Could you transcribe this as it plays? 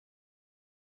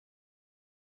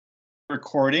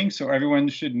recording, so everyone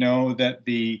should know that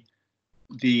the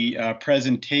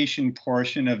presentation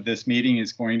portion of this meeting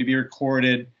is going to be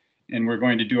recorded, and we're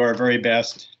going to do our very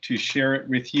best to share it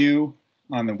with you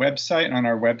on the website, on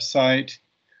our website.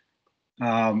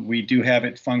 We do have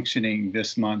it functioning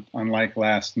this month, unlike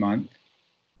last month.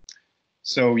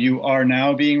 So you are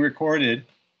now being recorded.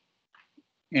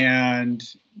 And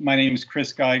my name is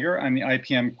Chris Geiger. I'm the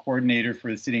IPM coordinator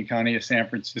for the City and County of San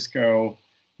Francisco,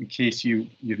 in case you've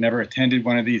never attended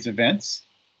one of these events.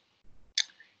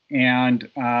 And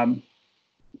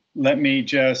let me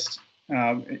just,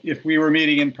 if we were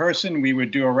meeting in person, we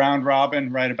would do a round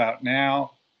robin right about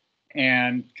now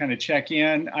and kind of check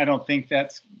in. I don't think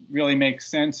that really makes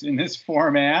sense in this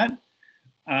format,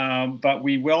 but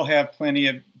we will have plenty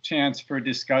of chance for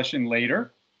discussion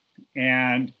later.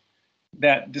 And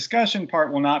that discussion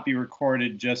part will not be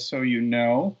recorded, just so you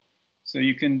know. So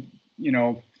you can,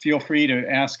 feel free to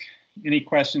ask any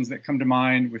questions that come to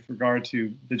mind with regard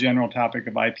to the general topic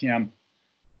of IPM.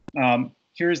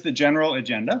 Here's the general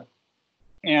agenda.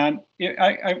 And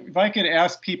if I could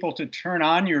ask people to turn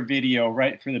on your video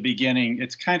right for the beginning,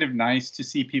 it's kind of nice to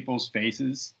see people's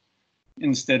faces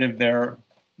instead of their,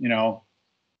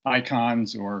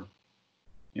 icons or,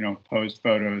 posed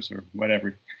photos or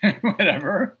whatever,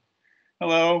 whatever.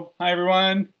 Hello, hi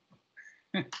everyone.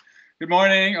 Good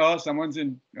morning. Oh, someone's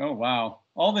in, oh wow.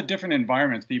 All the different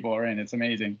environments people are in, it's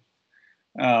amazing.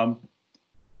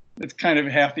 It's kind of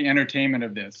half the entertainment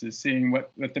of this, is seeing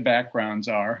what the backgrounds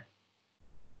are.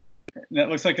 That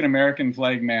looks like an American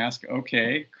flag mask.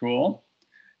 Okay, cool.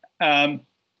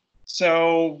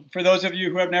 So for those of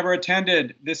you who have never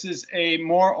attended, this is a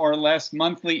more or less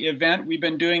monthly event. We've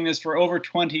been doing this for over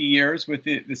 20 years with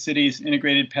the city's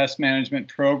integrated pest management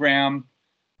program.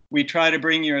 We try to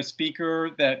bring you a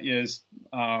speaker that is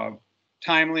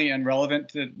timely and relevant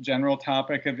to the general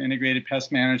topic of integrated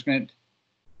pest management.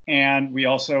 And we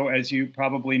also, as you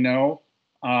probably know,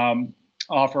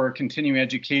 offer continuing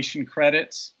education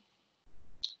credits.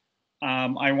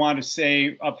 I want to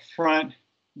say up front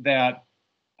that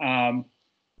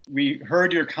we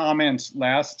heard your comments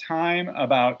last time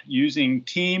about using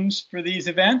Teams for these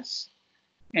events,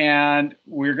 and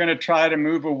we're going to try to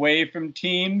move away from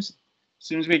Teams. As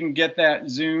soon as we can get that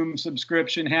Zoom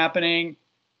subscription happening,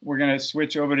 we're going to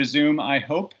switch over to Zoom, I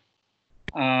hope.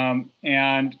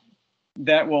 And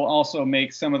that will also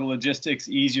make some of the logistics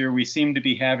easier. We seem to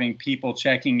be having people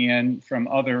checking in from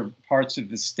other parts of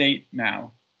the state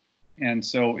now. And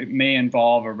so it may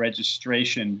involve a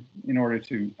registration in order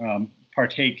to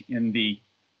partake in the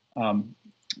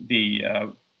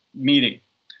meeting.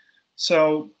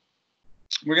 So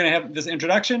we're going to have this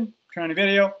introduction, turn on the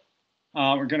video.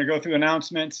 We're going to go through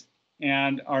announcements,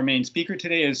 and our main speaker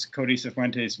today is Coty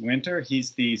Sifuentes-Winter.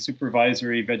 He's the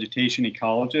Supervisory Vegetation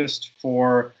Ecologist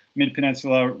for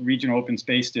Mid-Peninsula Regional Open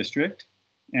Space District,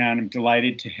 and I'm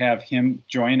delighted to have him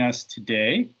join us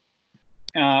today.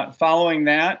 Following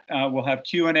that, we'll have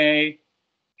Q&A,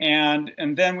 and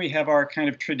then we have our kind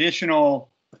of traditional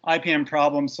IPM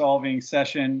problem-solving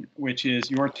session, which is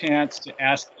your chance to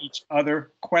ask each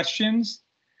other questions.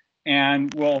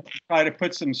 And we'll try to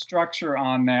put some structure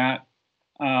on that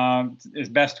as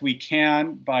best we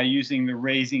can by using the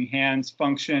raising hands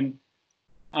function.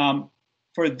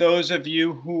 For those of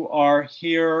you who are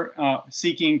here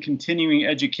seeking continuing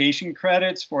education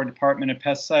credits for Department of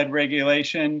Pesticide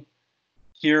Regulation,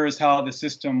 here is how the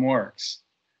system works.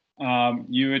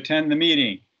 You attend the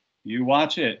meeting, you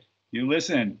watch it, you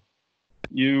listen.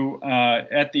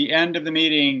 At the end of the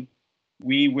meeting,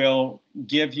 we will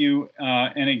give you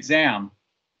an exam.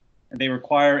 They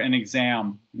require an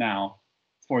exam now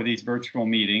for these virtual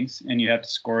meetings, and you have to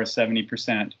score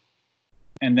 70%.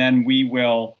 And then we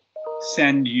will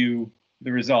send you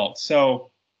the results. So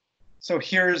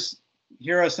here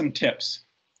are some tips.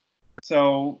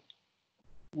 So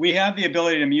we have the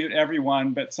ability to mute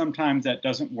everyone, but sometimes that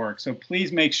doesn't work. So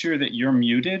please make sure that you're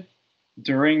muted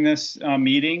during this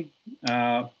meeting.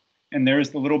 And there's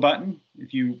the little button.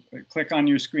 If you click on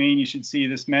your screen, you should see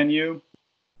this menu.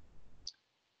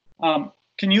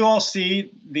 Can you all see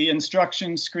the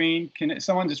instruction screen? Can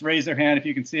someone just raise their hand if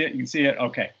you can see it? You can see it?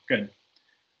 Okay, good.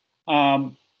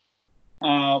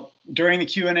 During the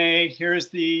Q&A, here's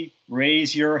the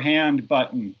raise your hand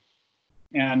button.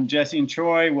 And Jesse and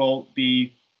Troy will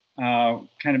be kind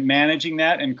of managing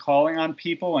that and calling on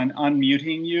people and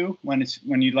unmuting you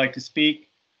when you'd like to speak.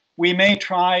 We may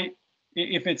try,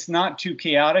 if it's not too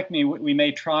chaotic, we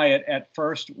may try it at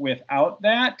first without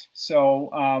that.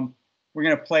 So we're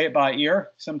going to play it by ear.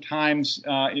 Sometimes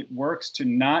it works to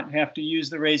not have to use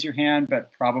the raise your hand,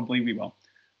 but probably we will.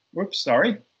 Whoops,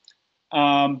 sorry.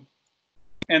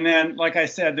 And then, like I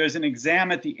said, there's an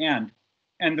exam at the end.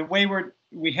 And the way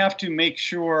we have to make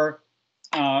sure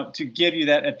to give you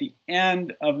that at the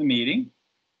end of the meeting.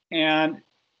 And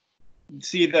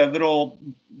see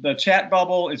the chat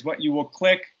bubble is what you will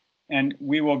click, and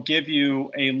we will give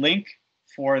you a link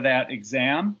for that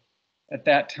exam at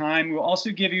that time. We'll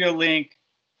also give you a link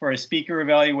for a speaker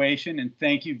evaluation, and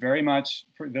thank you very much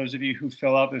for those of you who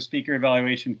fill out those speaker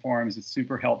evaluation forms. It's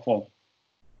super helpful.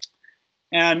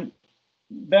 And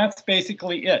that's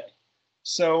basically it.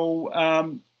 So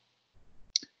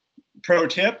pro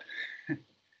tip,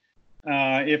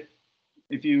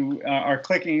 if you are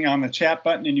clicking on the chat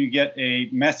button and you get a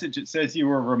message that says you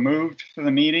were removed from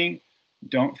the meeting,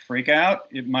 don't freak out.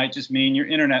 It might just mean your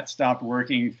internet stopped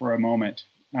working for a moment.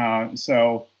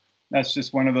 So that's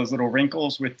just one of those little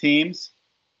wrinkles with Teams.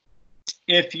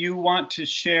 If you want to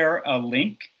share a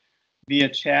link via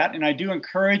chat, and I do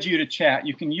encourage you to chat.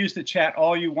 You can use the chat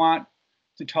all you want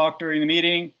to talk during the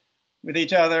meeting with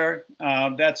each other.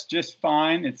 That's just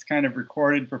fine. It's kind of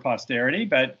recorded for posterity,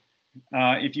 but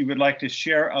if you would like to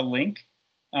share a link,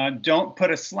 don't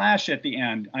put a slash at the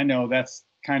end. I know that's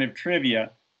kind of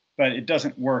trivia, but it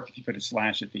doesn't work if you put a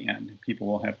slash at the end. People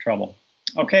will have trouble.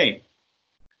 Okay.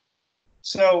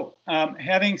 So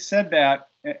having said that,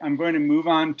 I'm going to move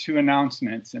on to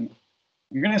announcements. And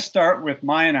I'm going to start with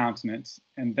my announcements,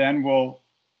 and then we'll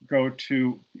go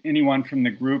to anyone from the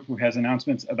group who has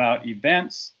announcements about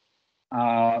events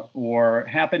or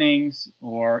happenings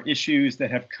or issues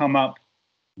that have come up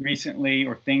recently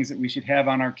or things that we should have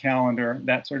on our calendar,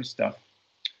 that sort of stuff.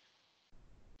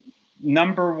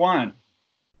 Number one,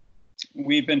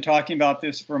 we've been talking about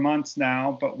this for months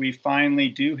now, but we finally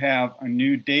do have a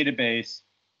new database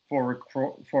for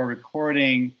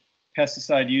recording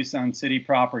pesticide use on city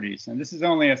properties. And this is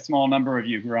only a small number of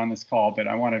you who are on this call, but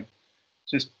I want to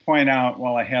just point out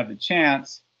while I have the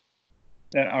chance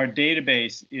that our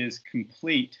database is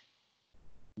complete.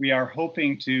 We are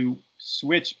hoping to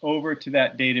switch over to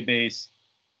that database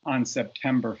on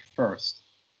September 1st.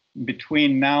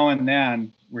 Between now and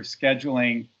then, we're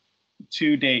scheduling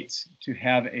 2 dates to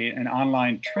have an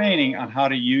online training on how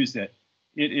to use it.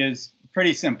 It is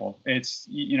pretty simple. It's,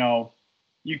 you know,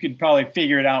 you could probably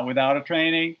figure it out without a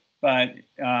training, but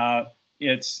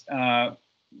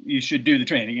you should do the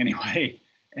training anyway.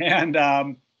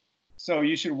 And so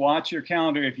you should watch your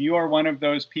calendar. If you are one of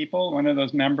those people, one of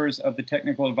those members of the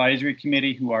Technical Advisory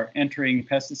Committee who are entering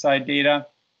pesticide data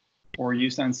for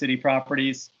use on city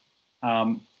properties,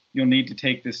 you'll need to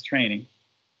take this training.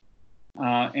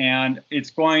 And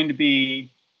it's going to be,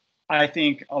 I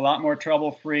think, a lot more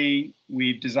trouble-free.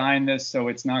 We've designed this so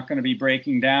it's not going to be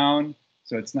breaking down,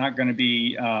 so it's not going to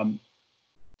be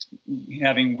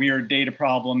having weird data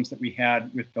problems that we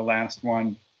had with the last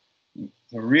one.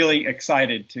 We're really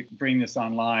excited to bring this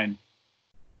online.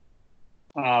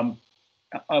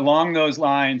 Along those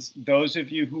lines, those of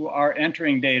you who are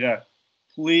entering data,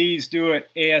 please do it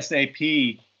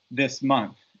ASAP this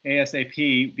month.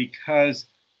 ASAP, because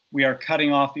we are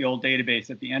cutting off the old database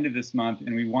at the end of this month,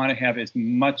 and we want to have as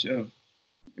much of,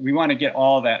 we want to get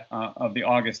all that of the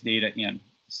August data in.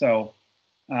 So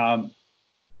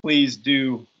please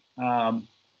do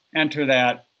enter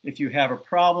that. If you have a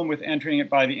problem with entering it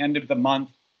by the end of the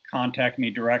month, contact me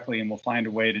directly and we'll find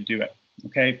a way to do it,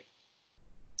 okay?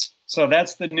 So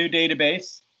that's the new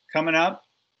database coming up.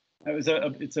 It was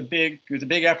a big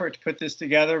effort to put this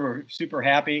together. We're super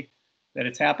happy that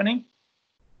it's happening.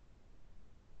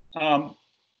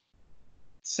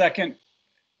 Second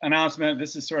announcement,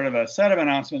 this is sort of a set of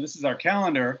announcements. This is our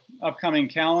calendar, upcoming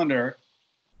calendar.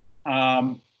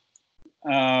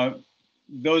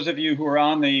 Those of you who are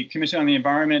on the Commission on the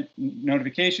Environment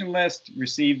notification list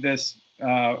received this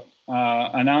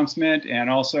announcement, and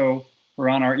also who are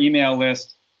on our email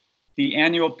list. The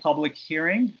annual public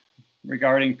hearing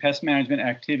regarding pest management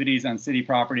activities on city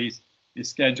properties is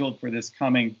scheduled for this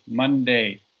coming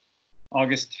Monday,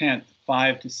 August 10th,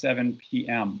 5 to 7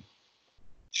 p.m.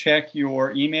 Check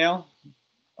your email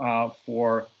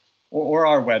or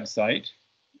our website,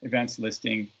 events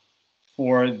listing,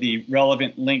 for the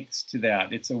relevant links to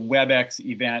that. It's a WebEx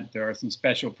event. There are some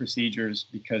special procedures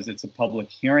because it's a public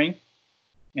hearing.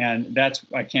 And that's,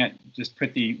 I can't just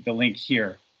put the link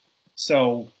here.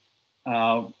 So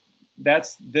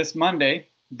that's this Monday.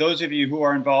 Those of you who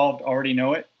are involved already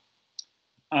know it.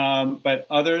 But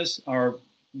others are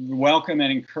welcome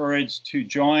and encouraged to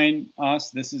join us.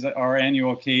 This is our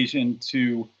annual occasion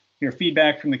to hear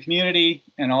feedback from the community,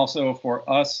 and also for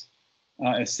us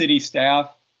as city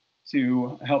staff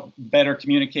to help better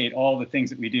communicate all the things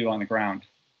that we do on the ground.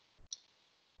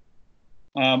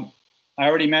 I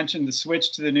already mentioned the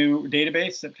switch to the new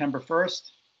database, September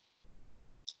 1st.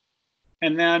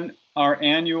 And then our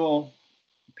annual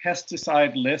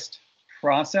pesticide list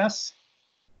process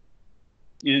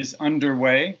is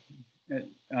underway.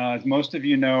 As most of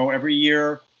you know, every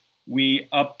year we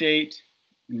update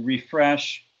and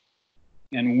refresh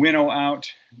and winnow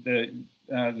out the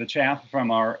chaff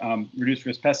from our reduced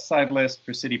risk pesticide list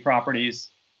for city properties.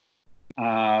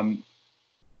 And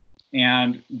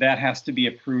that has to be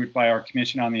approved by our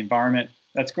Commission on the Environment.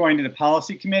 That's going to the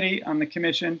Policy Committee on the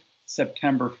Commission,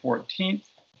 September 14th,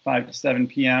 5 to 7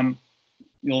 p.m.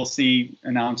 You'll see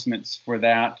announcements for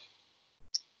that.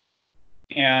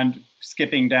 And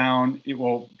skipping down, it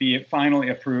will be finally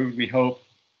approved, we hope,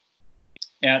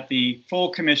 at the full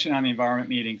Commission on the Environment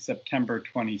meeting, September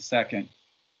 22nd,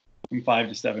 from 5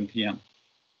 to 7 p.m.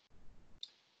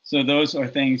 So those are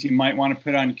things you might want to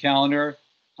put on your calendar.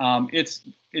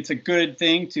 It's a good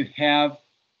thing to have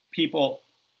people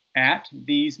at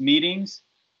these meetings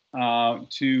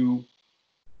to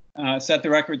set the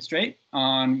record straight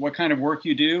on what kind of work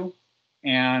you do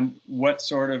and what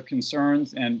sort of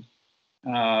concerns and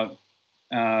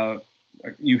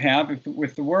you have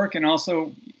with the work, and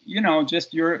also, you know,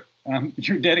 just your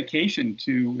dedication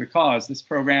to the cause. This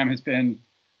program has been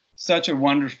such a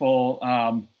wonderful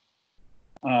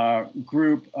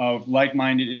group of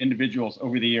like-minded individuals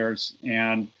over the years,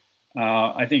 and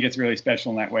I think it's really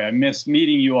special in that way. I miss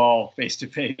meeting you all face to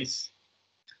face.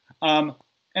 And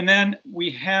then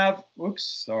we have,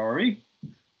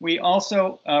 we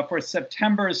also, for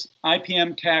September's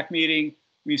IPM TAC meeting,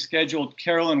 we've scheduled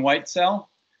Carolyn Whitesell.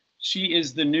 She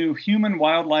is the new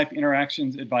Human-Wildlife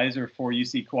Interactions Advisor for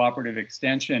UC Cooperative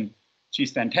Extension.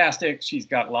 She's fantastic. She's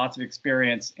got lots of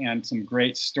experience and some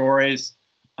great stories.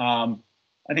 I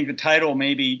think the title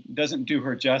maybe doesn't do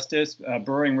her justice,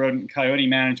 Burrowing Rodent and Coyote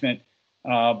Management,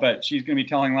 but she's going to be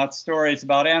telling lots of stories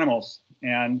about animals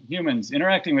and humans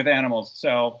interacting with animals.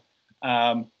 So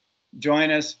join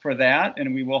us for that,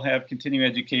 and we will have continuing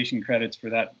education credits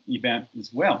for that event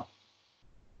as well.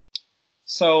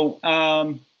 So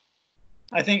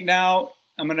I think now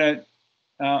I'm going to,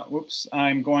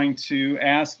 I'm going to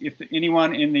ask if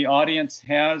anyone in the audience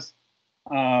has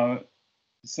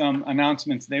some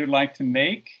announcements they would like to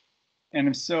make. And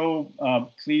if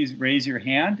so, please raise your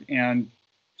hand. And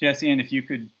Jesse, and if you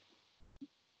could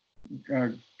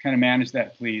kind of manage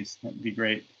that, please, that'd be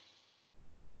great.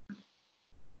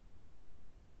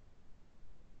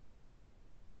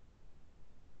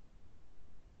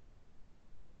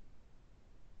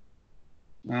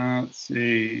 Let's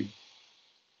see.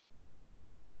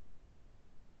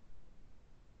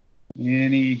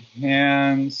 Any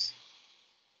hands?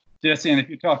 Jesse, and if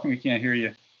you're talking, we can't hear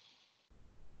you.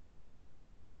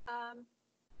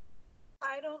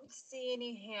 I don't see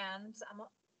any hands.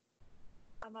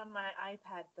 I'm on my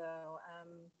iPad though.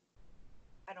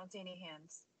 I don't see any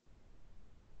hands.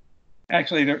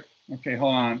 Actually, there. Okay,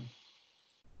 hold on.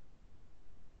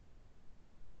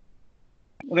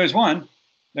 Well, there's one.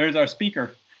 There's our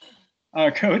speaker,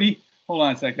 Coty. Hold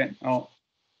on a second. Oh,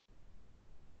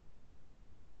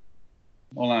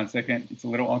 hold on a second. It's a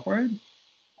little awkward,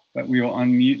 but we will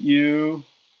unmute you.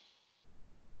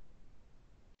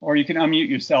 Or you can unmute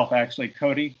yourself, actually.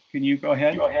 Coty, can you go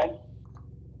ahead? Go ahead.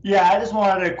 Yeah, I just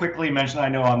wanted to quickly mention, I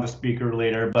know I'm the speaker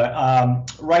later, but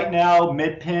right now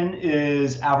Mid-Pen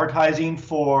is advertising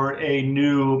for a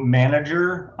new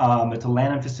manager. It's a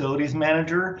land and facilities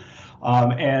manager.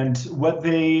 And what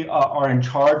they are in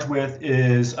charge with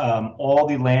is all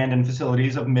the land and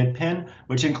facilities of Mid-Pen,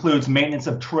 which includes maintenance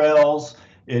of trails,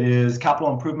 it is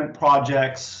capital improvement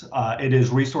projects, it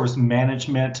is resource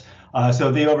management.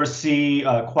 So they oversee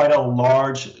quite a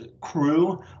large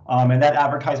crew, and that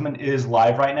advertisement is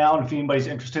live right now. And if anybody's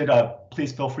interested,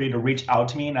 please feel free to reach out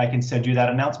to me and I can send you that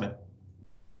announcement.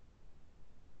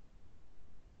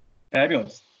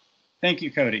 Fabulous. Thank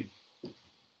you, Coty.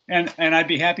 And I'd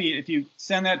be happy if you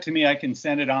send that to me, I can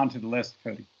send it on to the list,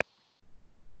 Coty.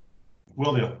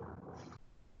 Will do.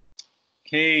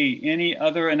 Okay, any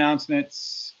other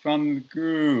announcements from the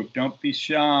group? Don't be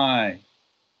shy.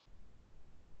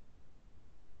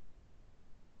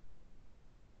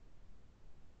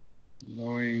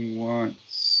 Going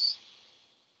once,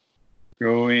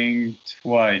 going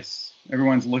twice.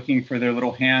 Everyone's looking for their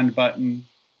little hand button.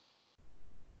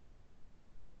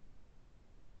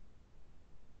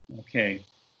 Okay.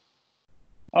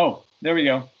 Oh, there we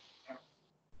go.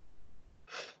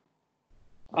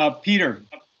 Peter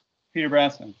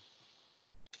Brasman.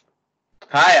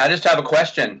 Hi, I just have a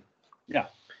question. Yeah.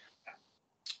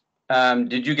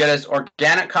 Did you get us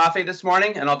organic coffee this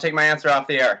morning? And I'll take my answer off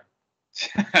the air.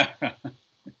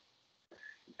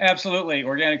 Absolutely,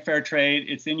 organic fair trade.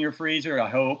 It's in your freezer, I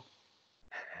hope.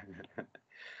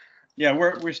 Yeah,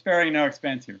 we're sparing no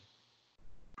expense here.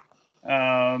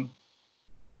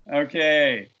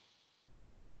 Okay.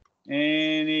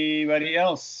 Anybody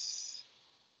else?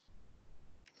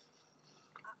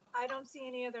 I don't see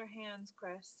any other hands,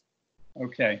 Chris.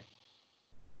 Okay.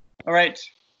 All right.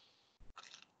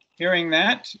 Hearing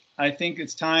that, I think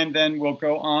it's time then we'll move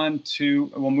on to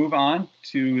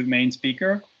the main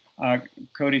speaker. Coty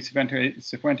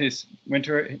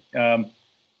Sifuentes-Winter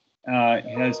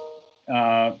has,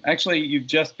 actually, you've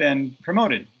just been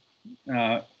promoted,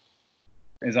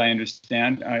 as I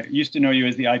understand. I used to know you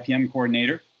as the IPM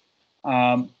coordinator.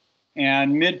 And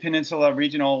Mid-Peninsula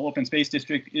Regional Open Space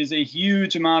District is a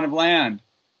huge amount of land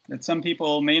that some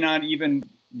people may not even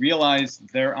realize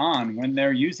they're on when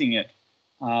they're using it.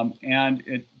 And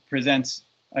it presents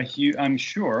a huge, I'm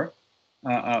sure,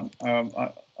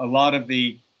 a lot of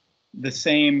the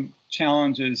same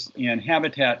challenges in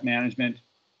habitat management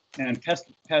and pest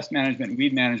management,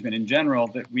 weed management in general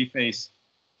that we face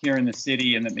here in the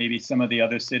city and that maybe some of the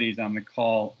other cities on the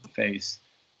call face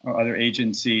or other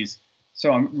agencies.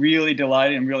 So I'm really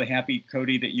delighted and really happy,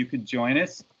 Coty, that you could join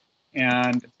us.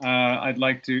 And I'd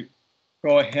like to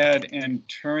go ahead and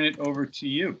turn it over to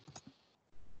you.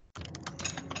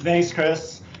 Thanks,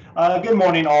 Chris. Good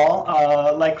morning,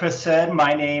 all. Like Chris said,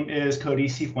 my name is Coty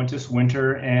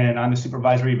Sifuentes-Winter, and I'm the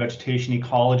Supervisory Vegetation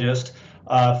Ecologist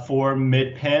for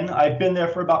Mid-Pen. I've been there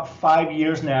for about 5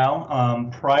 years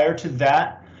now. Prior to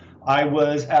that, I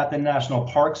was at the National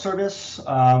Park Service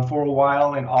for a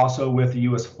while and also with the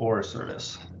U.S. Forest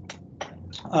Service.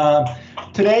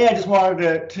 Today, I just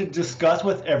wanted to discuss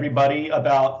with everybody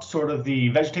about sort of the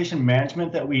vegetation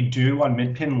management that we do on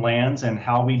Mid-Pen lands and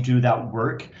how we do that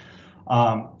work.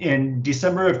 In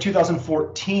December of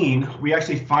 2014, we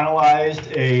actually finalized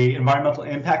an environmental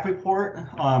impact report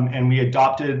and we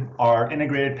adopted our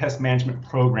integrated pest management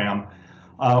program,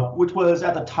 which was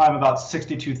at the time about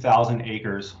 62,000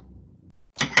 acres.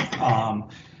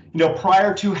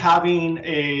 Prior to having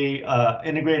a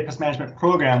integrated pest management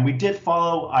program, we did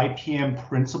follow IPM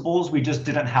principles. We just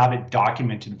didn't have it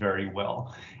documented very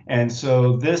well. And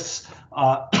so this,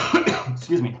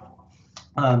 excuse me.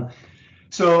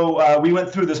 So we went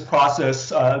through this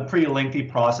process, a pretty lengthy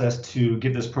process to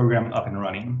get this program up and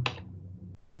running.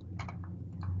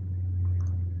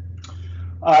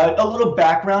 A little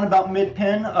background about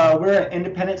Mid-Pen. We're an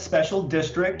independent special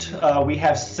district. We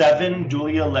have 7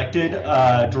 duly elected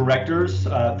directors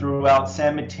throughout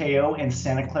San Mateo and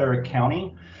Santa Clara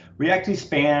County. We actually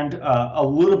spanned a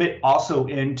little bit also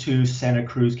into Santa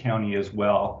Cruz County as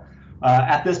well.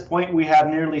 At this point, we have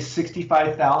nearly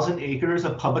 65,000 acres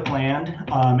of public land,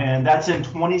 and that's in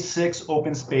 26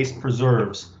 open space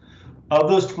preserves. Of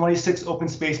those 26 open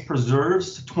space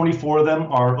preserves, 24 of them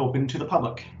are open to the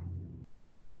public.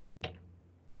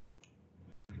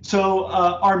 So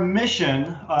our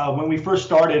mission, when we first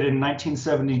started in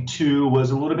 1972,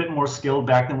 was a little bit more scaled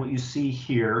back than what you see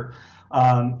here.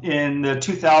 In the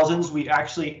 2000s, we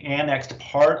actually annexed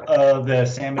part of the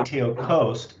San Mateo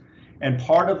coast. And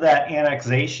part of that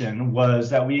annexation was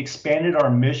that we expanded our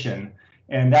mission.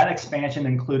 And that expansion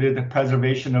included the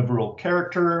preservation of rural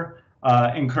character,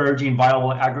 encouraging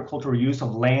viable agricultural use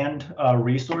of land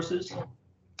resources.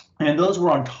 And those were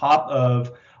on top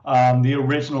of the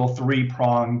original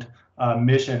 3-pronged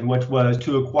mission, which was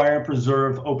to acquire and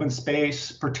preserve open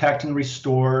space, protect and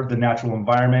restore the natural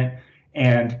environment,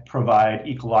 and provide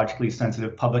ecologically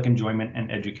sensitive public enjoyment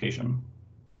and education.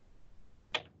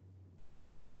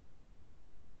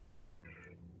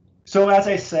 So as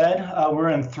I said,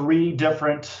 we're in 3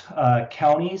 different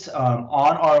counties.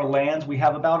 On our lands, we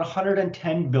have about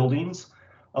 110 buildings,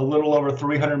 a little over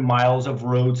 300 miles of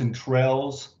roads and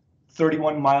trails,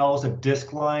 31 miles of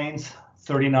disc lines,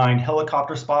 39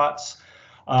 helicopter spots.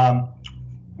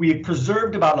 We've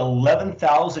preserved about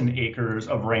 11,000 acres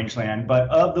of rangeland, but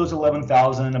of those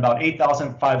 11,000, about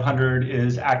 8,500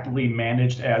 is actively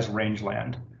managed as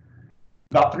rangeland.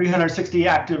 About 360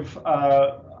 active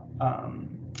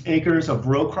acres of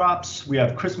row crops. We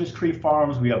have Christmas tree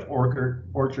farms, we have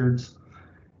orchards,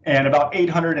 and about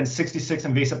 866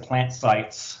 invasive plant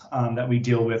sites that we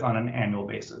deal with on an annual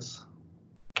basis.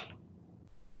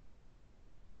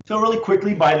 So really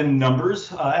quickly by the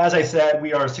numbers, as I said,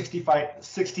 we are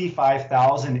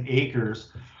 65,000 acres,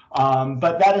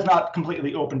 but that is not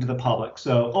completely open to the public.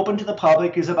 So open to the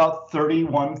public is about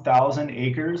 31,000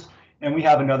 acres, and we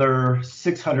have another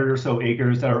 600 or so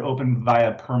acres that are open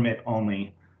via permit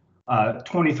only.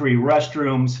 23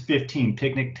 restrooms, 15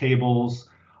 picnic tables,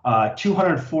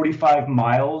 245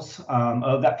 miles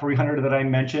of that 300 that I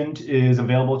mentioned is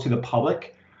available to the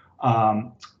public.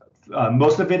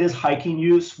 Most of it is hiking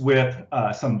use with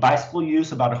some bicycle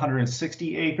use, about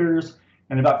 160 acres,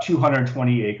 and about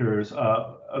 220 acres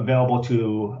available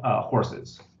to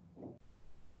horses.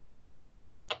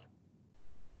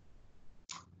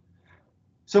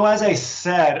 So as I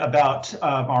said about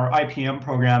our IPM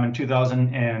program in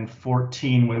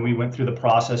 2014, when we went through the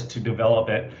process to develop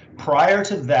it, prior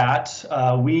to that,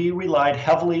 we relied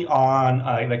heavily on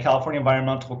the California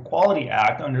Environmental Quality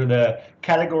Act under the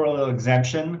categorical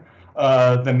exemption,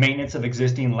 the maintenance of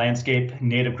existing landscape,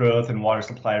 native growth, and water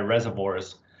supply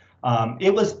reservoirs.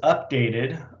 It was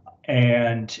updated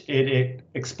and it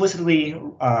explicitly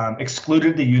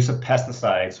excluded the use of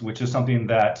pesticides, which is something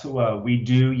that we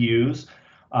do use.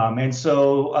 And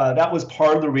so that was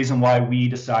part of the reason why we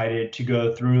decided to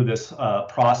go through this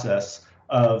process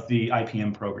of the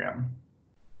IPM program.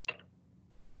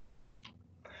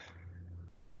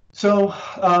 So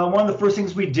one of the first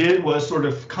things we did was sort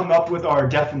of come up with our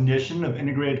definition of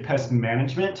integrated pest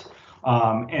management.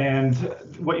 And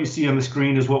what you see on the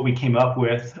screen is what we came up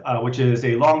with, which is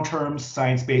a long-term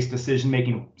science-based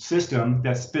decision-making system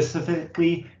that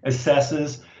specifically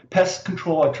assesses pest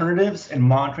control alternatives and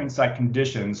monitoring site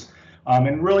conditions.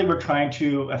 And really, we're trying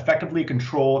to effectively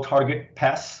control target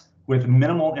pests with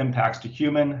minimal impacts to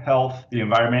human health, the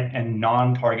environment, and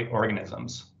non-target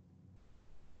organisms.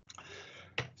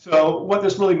 So what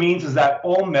this really means is that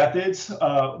all methods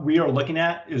we are looking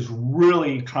at is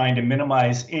really trying to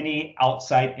minimize any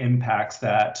outside impacts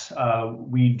that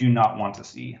we do not want to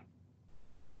see.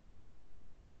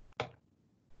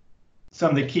 Some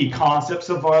of the key concepts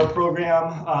of our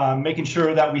program, making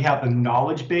sure that we have the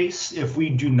knowledge base if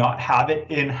we do not have it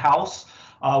in-house,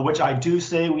 which I do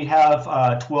say we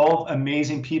have 12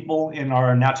 amazing people in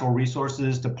our natural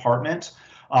resources department,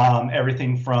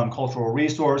 everything from cultural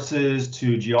resources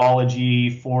to geology,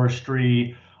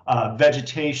 forestry,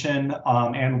 vegetation,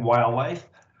 and wildlife.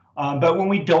 But when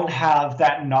we don't have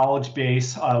that knowledge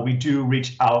base, we do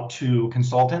reach out to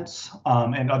consultants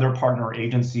and other partner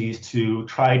agencies to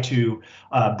try to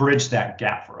bridge that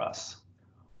gap for us.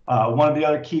 One of the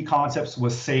other key concepts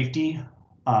was safety,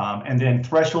 and then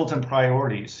thresholds and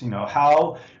priorities. You know,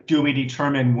 how do we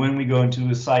determine when we go into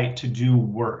a site to do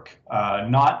work?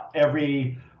 Not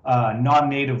every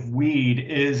non-native weed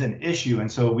is an issue,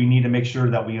 and so we need to make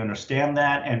sure that we understand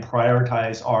that and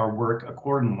prioritize our work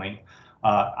accordingly.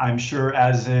 I'm sure,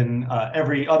 as in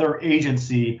every other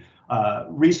agency,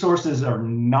 resources are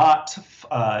not,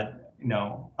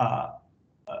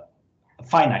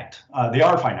 finite. They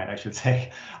are finite, I should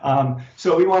say.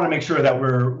 So we want to make sure that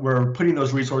we're putting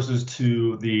those resources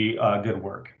to the good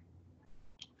work.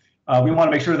 We want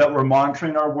to make sure that we're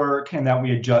monitoring our work and that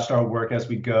we adjust our work as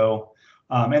we go.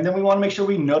 And then we want to make sure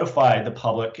we notify the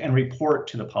public and report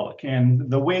to the public. And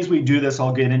the ways we do this,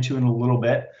 I'll get into in a little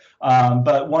bit.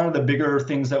 But one of the bigger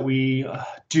things that we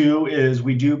do is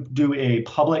we do a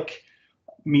public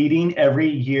meeting every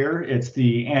year. It's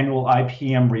the annual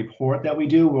IPM report that we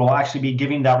do. We'll actually be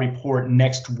giving that report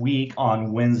next week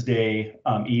on Wednesday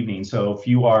evening. So if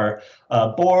you are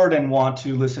bored and want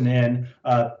to listen in,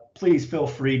 please feel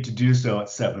free to do so at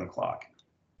 7 o'clock.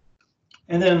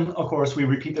 And then, of course, we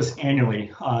repeat this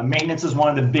annually. Maintenance is one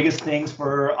of the biggest things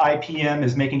for IPM,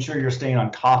 is making sure you're staying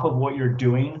on top of what you're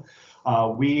doing.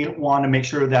 We want to make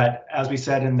sure that, as we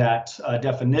said in that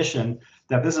definition,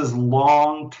 that this is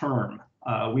long-term.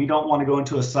 We don't want to go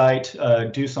into a site,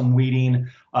 do some weeding,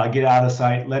 get out of the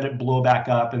site, let it blow back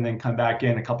up, and then come back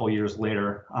in a couple of years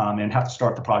later and have to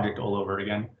start the project all over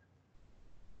again.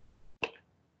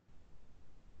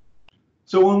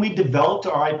 So when we developed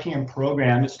our IPM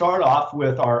program, it started off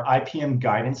with our IPM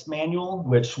guidance manual,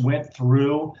 which went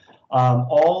through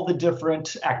all the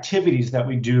different activities that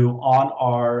we do on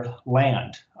our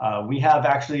land.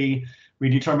 We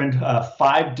determined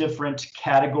 5 different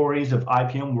categories of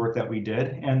IPM work that we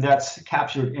did, and that's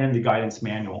captured in the guidance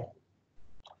manual.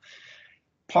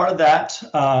 Part of that,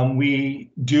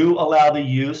 we do allow the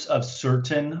use of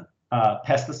certain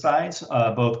pesticides,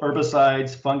 both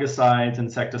herbicides, fungicides,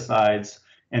 insecticides,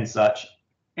 and such.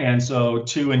 And so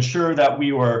to ensure that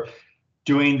we were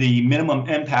doing the minimum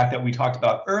impact that we talked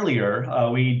about earlier,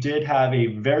 we did have a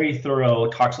very thorough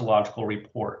toxicological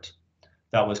report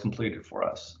that was completed for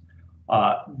us.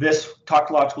 This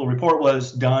toxicological report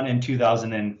was done in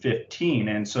 2015.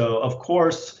 And so, of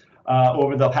course,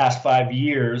 over the past 5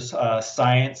 years,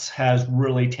 science has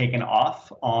really taken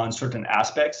off on certain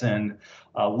aspects, and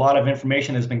a lot of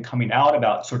information has been coming out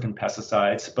about certain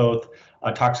pesticides, both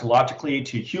toxicologically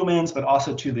to humans, but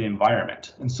also to the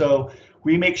environment. And so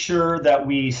we make sure that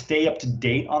we stay up to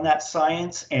date on that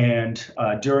science, and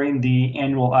during the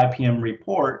annual IPM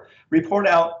report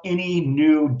out any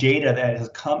new data that has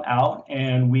come out,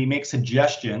 and we make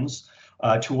suggestions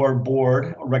to our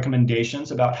board, recommendations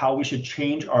about how we should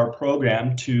change our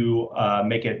program to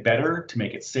make it better, to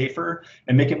make it safer,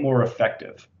 and make it more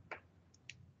effective.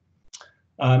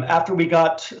 After we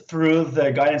got through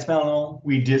the guidance manual,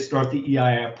 we did start the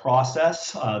EIA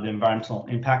process, the environmental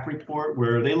impact report,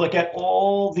 where they look at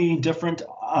all the different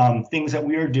things that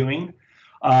we are doing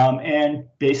and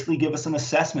basically give us an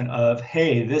assessment of,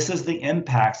 hey, this is the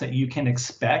impacts that you can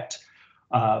expect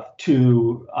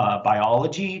to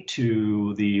biology,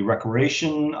 to the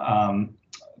recreation,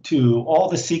 to all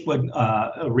the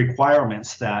CEQA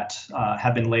requirements that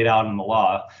have been laid out in the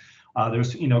law.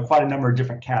 There's quite a number of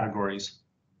different categories.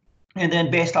 And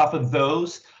then based off of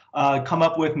those, come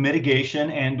up with mitigation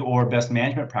and or best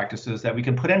management practices that we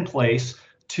can put in place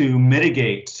to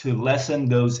mitigate, to lessen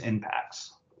those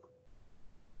impacts.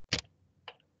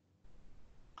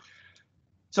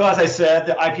 So as I said,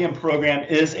 the IPM program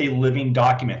is a living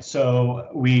document. So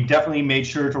we definitely made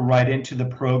sure to write into the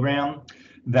program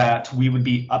that we would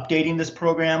be updating this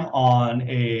program on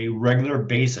a regular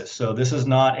basis. So this is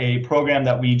not a program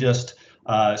that we just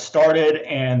started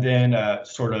and then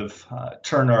sort of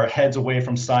turn our heads away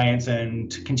from science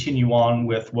and to continue on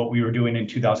with what we were doing in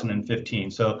 2015.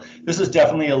 So this is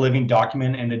definitely a living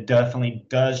document, and it definitely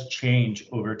does change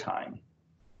over time.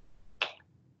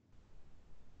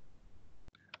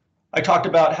 I talked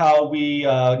about how we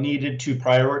needed to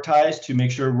prioritize to make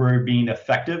sure we're being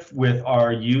effective with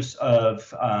our use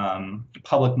of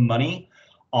public money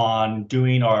on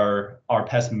doing our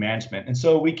pest management. And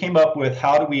so we came up with,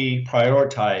 how do we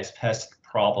prioritize pest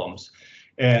problems?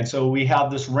 And so we have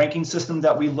this ranking system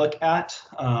that we look at.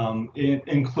 It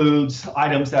includes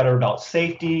items that are about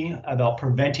safety, about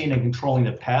preventing and controlling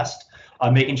the pest,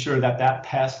 making sure that that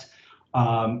pest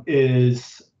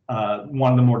is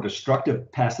one of the more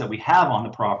destructive pests that we have on the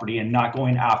property, and not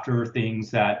going after things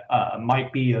that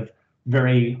might be of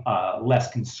very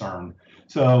less concern.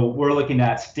 So we're looking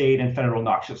at state and federal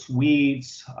noxious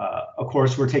weeds. Of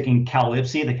course, we're taking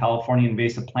CalIPSI, the California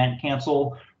Invasive Plant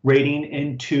Council rating,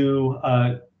 into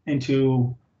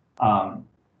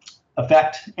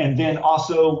effect. And then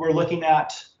also we're looking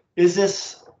at, is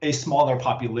this a smaller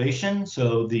population?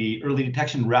 So the early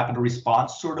detection, rapid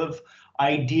response sort of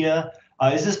idea.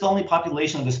 Is this the only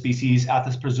population of the species at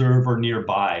this preserve or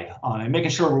nearby? And making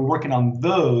sure we're working on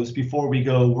those before we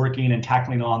go working and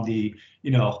tackling on the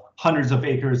hundreds of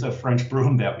acres of French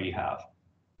broom that we have.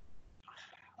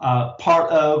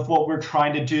 Part of what we're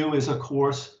trying to do is, of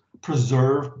course,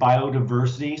 preserve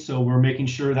biodiversity. So we're making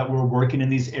sure that we're working in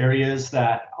these areas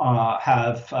that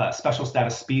have special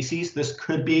status species. This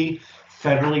could be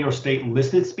federally or state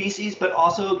listed species, but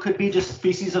also it could be just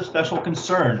species of special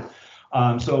concern.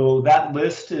 So that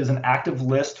list is an active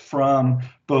list from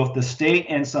both the state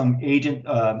and some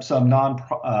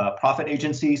non-profit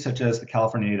agencies, such as the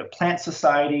California Native Plant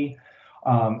Society.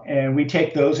 And we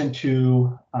take those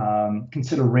into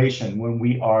consideration when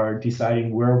we are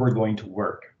deciding where we're going to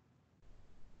work.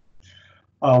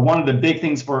 One of the big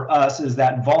things for us is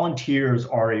that volunteers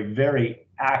are a very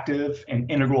active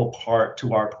and integral part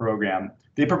to our program.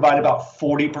 They provide about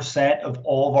 40% of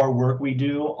all of our work we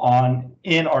do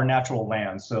in our natural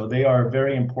lands. So they are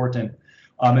very important.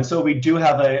 And so we do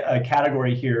have a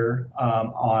category here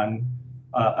on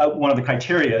one of the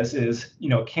criteria is,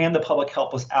 can the public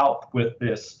help us out with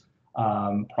this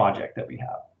project that we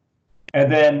have?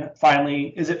 And then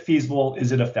finally, is it feasible?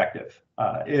 Is it effective?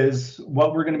 Is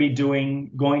what we're going to be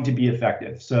doing going to be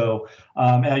effective? So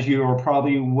as you are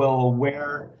probably well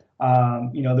aware,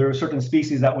 there are certain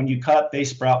species that when you cut, they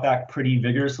sprout back pretty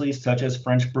vigorously, such as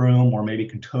French broom or maybe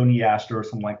cotoneaster or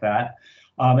something like that.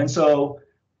 And so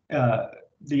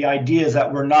the idea is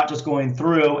that we're not just going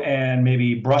through and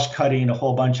maybe brush cutting a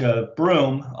whole bunch of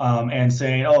broom and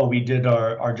saying, oh, we did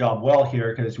our job well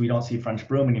here because we don't see French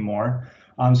broom anymore.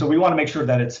 So we want to make sure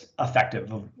that it's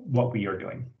effective of what we are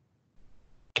doing.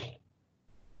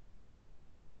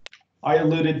 I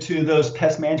alluded to those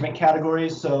pest management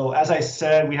categories. So as I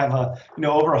said, we have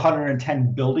over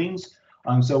 110 buildings.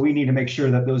 So we need to make sure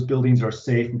that those buildings are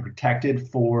safe and protected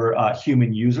for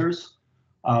human users.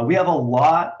 We have a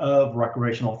lot of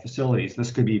recreational facilities.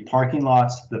 This could be parking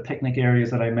lots, the picnic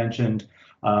areas that I mentioned,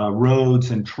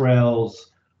 roads and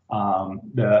trails.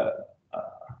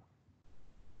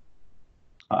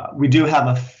 We do have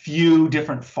a few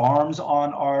different farms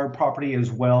on our property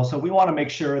as well. So we want to make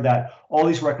sure that all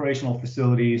these recreational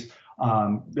facilities,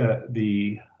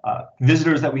 the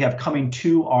visitors that we have coming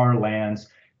to our lands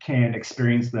can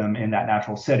experience them in that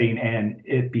natural setting and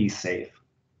it be safe.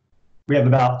 We have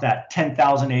about that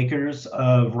 10,000 acres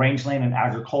of rangeland and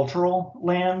agricultural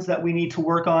lands that we need to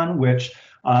work on, which,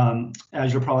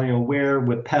 as you're probably aware,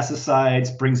 with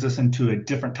pesticides brings us into a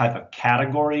different type of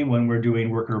category when we're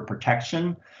doing worker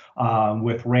protection,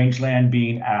 with rangeland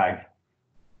being ag.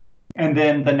 And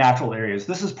then the natural areas.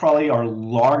 This is probably our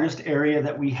largest area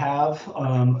that we have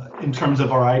in terms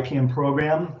of our IPM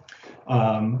program.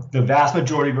 The vast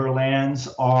majority of our lands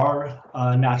are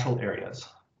natural areas.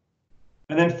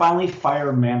 And then finally,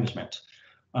 fire management.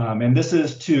 And this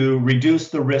is to reduce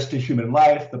the risk to human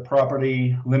life, the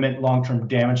property, limit long-term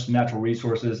damage to natural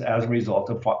resources as a result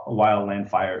of wildland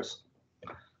fires.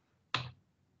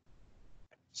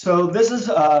 So this is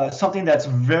something that's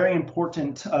very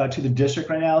important to the district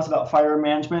right now. It's about fire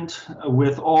management.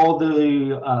 With all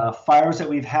the fires that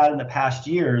we've had in the past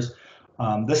years,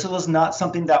 this was not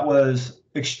something that was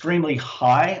extremely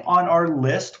high on our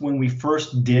list when we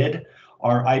first did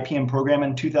our IPM program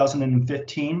in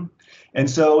 2015. And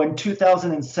so in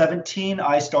 2017,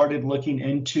 I started looking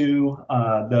into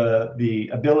the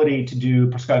ability to do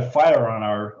prescribed fire on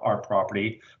our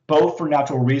property, both for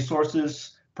natural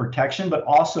resources protection, but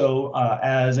also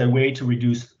as a way to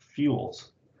reduce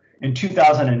fuels. In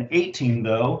 2018,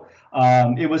 though,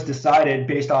 it was decided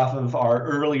based off of our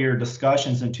earlier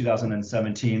discussions in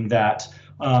 2017 that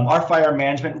our fire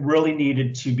management really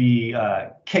needed to be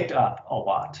kicked up a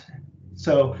lot.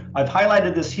 So I've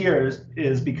highlighted this here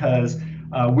is because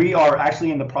we are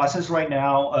actually in the process right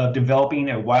now of developing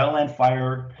a wildland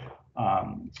fire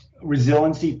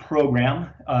resiliency program.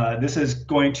 This is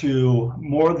going to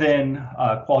more than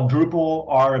quadruple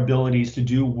our abilities to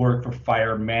do work for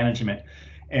fire management.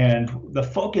 And the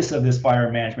focus of this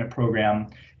fire management program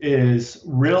is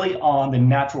really on the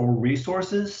natural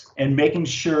resources and making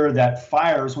sure that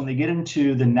fires, when they get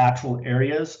into the natural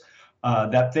areas,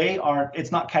 that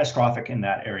it's not catastrophic in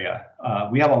that area.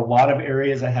 We have a lot of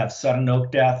areas that have sudden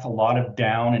oak death, a lot of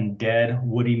down and dead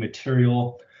woody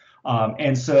material.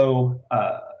 And so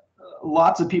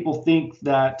lots of people think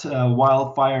that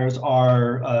wildfires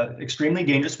are extremely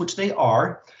dangerous, which they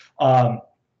are.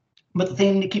 But the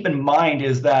thing to keep in mind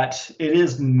is that it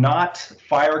is not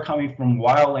fire coming from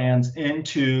wildlands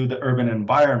into the urban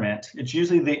environment. It's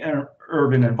usually the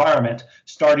urban environment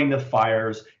starting the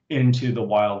fires into the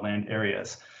wildland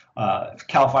areas.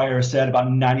 CAL FIRE has said about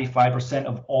 95%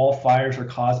 of all fires are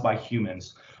caused by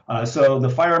humans. So the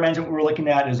fire management we're looking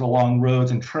at is along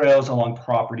roads and trails, along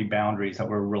property boundaries that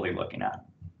we're really looking at.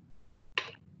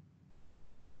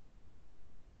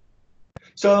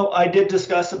 So I did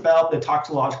discuss about the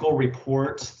toxicological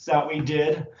reports that we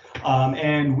did,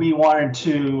 and we wanted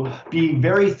to be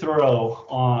very thorough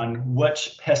on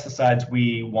which pesticides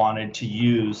we wanted to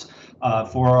use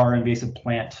for our invasive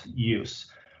plant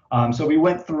use. So we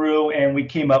went through and we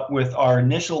came up with our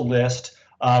initial list,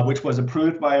 which was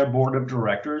approved by our board of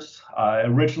directors.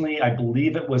 Originally, I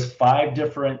believe it was 5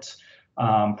 different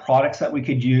products that we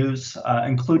could use,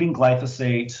 including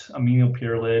glyphosate,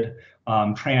 aminopyrrolid,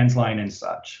 transline, and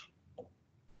such.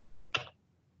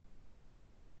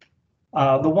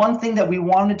 The one thing that we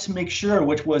wanted to make sure,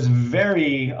 which was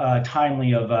very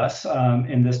timely of us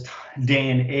in this day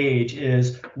and age,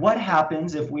 is what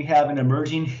happens if we have an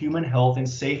emerging human health and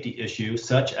safety issue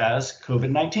such as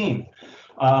COVID-19.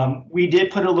 We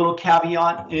did put a little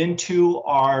caveat into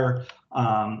our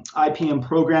IPM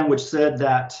program, which said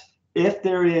that if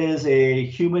there is a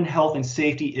human health and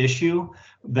safety issue,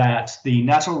 that the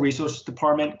Natural Resources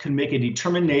Department can make a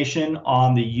determination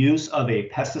on the use of a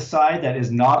pesticide that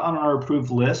is not on our approved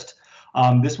list.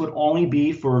 This would only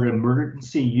be for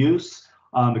emergency use.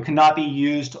 It cannot be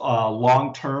used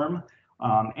long-term,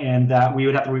 and that we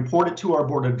would have to report it to our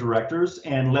board of directors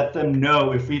and let them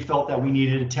know if we felt that we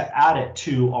needed to add it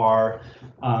to our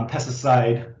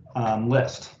pesticide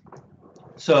list.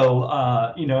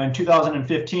 So, you know, in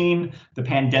 2015, the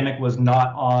pandemic was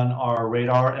not on our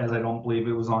radar, as I don't believe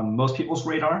it was on most people's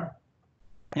radar.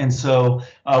 And so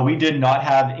we did not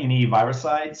have any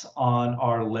viricides on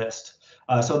our list.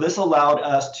 So this allowed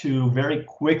us to very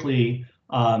quickly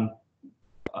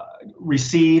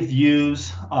receive,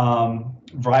 use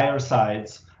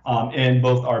viricides in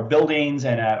both our buildings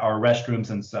and at our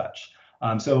restrooms and such.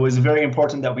 So it was very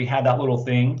important that we had that little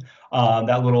thing,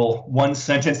 that little one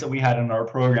sentence that we had in our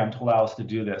program to allow us to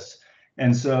do this.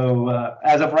 And so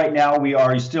as of right now, we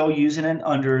are still using it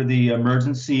under the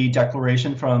emergency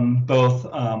declaration from both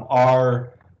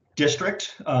our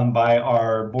district by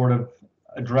our board of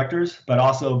directors, but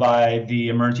also by the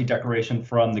emergency declaration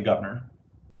from the governor.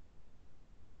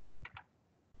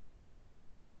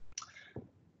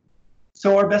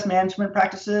 So our best management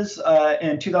practices,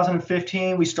 in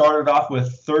 2015, we started off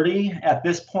with 30. At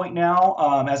this point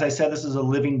now, as I said, this is a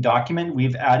living document.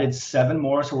 We've added 7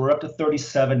 more, so we're up to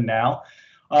 37 now.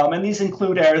 And these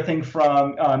include everything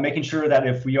from making sure that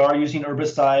if we are using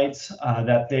herbicides,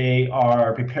 that they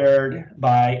are prepared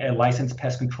by a licensed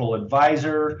pest control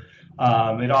advisor.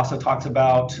 It also talks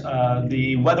about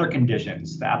the weather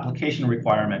conditions, the application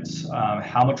requirements,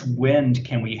 how much wind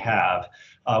can we have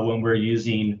when we're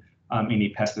using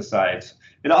any pesticides.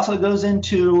 It also goes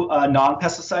into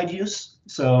non-pesticide use.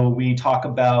 So we talk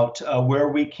about where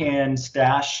we can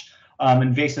stash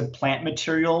invasive plant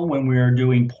material when we're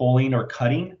doing pulling or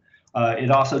cutting.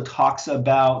 It also talks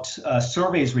about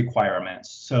surveys requirements.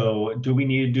 So do we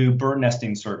need to do bird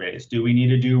nesting surveys? Do we need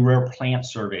to do rare plant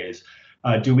surveys?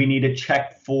 Do we need to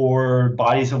check for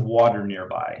bodies of water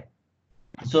nearby?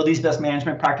 So these best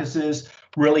management practices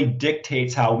really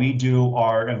dictates how we do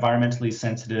our environmentally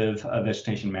sensitive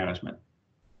vegetation management.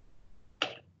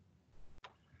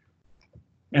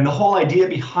 And the whole idea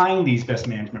behind these best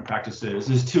management practices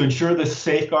is to ensure the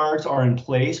safeguards are in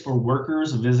place for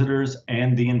workers, visitors,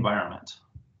 and the environment.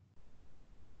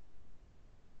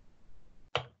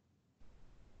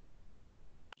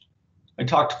 I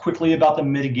talked quickly about the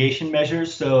mitigation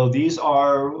measures. So these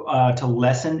are to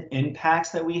lessen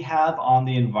impacts that we have on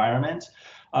the environment.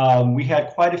 We had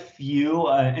quite a few,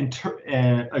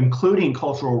 including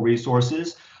cultural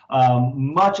resources.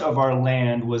 Much of our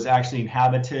land was actually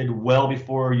inhabited well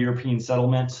before European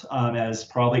settlement, as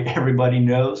probably everybody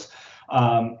knows.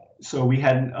 So we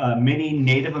had many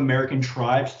Native American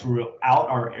tribes throughout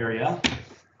our area.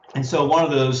 And so one of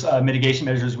those mitigation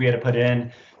measures we had to put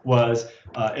in was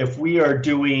if we are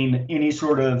doing any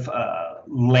sort of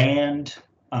land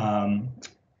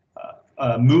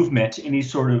movement, any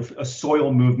sort of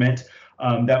soil movement,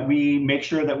 that we make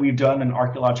sure that we've done an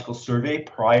archaeological survey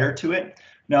prior to it.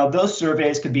 Now, those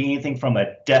surveys could be anything from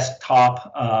a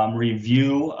desktop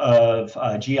review of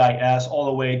GIS all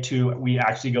the way to we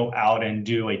actually go out and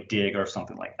do a dig or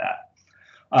something like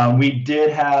that. We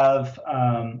did have,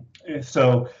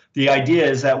 so the idea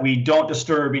is that we don't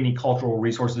disturb any cultural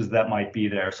resources that might be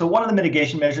there. So one of the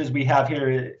mitigation measures we have here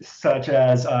is such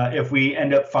as if we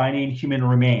end up finding human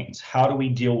remains, how do we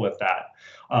deal with that?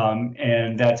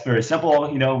 And that's very simple.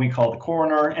 You know, we call the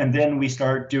coroner, and then we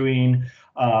start doing,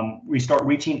 we start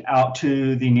reaching out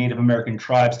to the Native American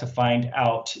tribes to find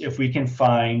out if we can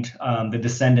find the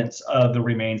descendants of the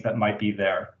remains that might be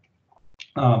there.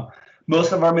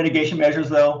 Most of our mitigation measures,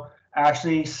 though,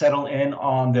 actually settle in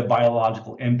on the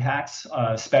biological impacts,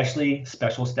 especially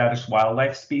special status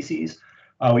wildlife species.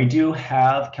 We do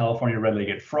have California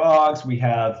red-legged frogs, we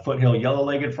have foothill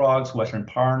yellow-legged frogs, western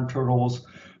pond turtles,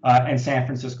 and San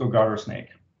Francisco garter snake.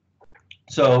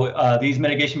 So these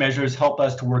mitigation measures help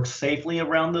us to work safely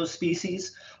around those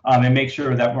species and make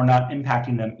sure that we're not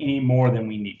impacting them any more than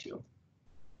we need to.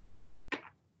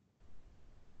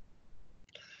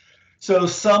 So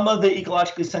some of the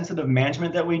ecologically sensitive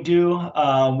management that we do,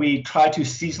 we try to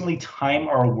seasonally time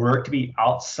our work to be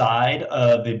outside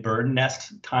of the bird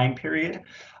nest time period.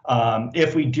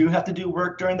 If we do have to do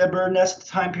work during the bird nest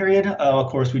time period, of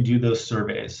course, we do those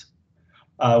surveys.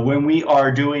 When we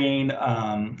are doing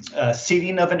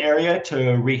seeding of an area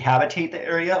to rehabilitate the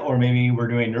area, or maybe we're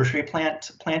doing nursery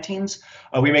plantings,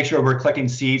 we make sure we're collecting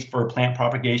seeds for plant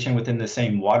propagation within the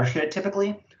same watershed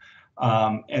typically.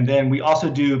 And then we also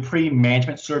do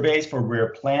pre-management surveys for rare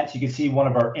plants. You can see one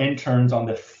of our interns on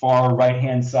the far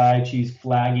right-hand side. She's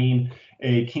flagging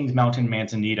a Kings Mountain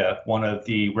manzanita, one of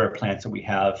the rare plants that we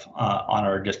have on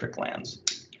our district lands.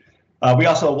 We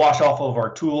also wash off of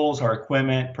our tools, our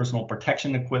equipment, personal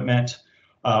protection equipment.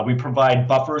 We provide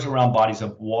buffers around bodies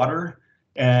of water,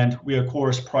 and we, of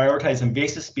course, prioritize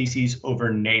invasive species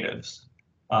over natives.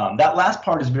 That last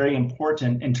part is very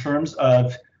important in terms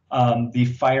of the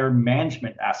fire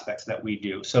management aspects that we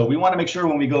do. So we want to make sure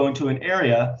when we go into an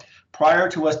area, prior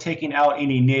to us taking out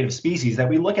any native species, that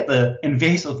we look at the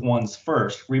invasive ones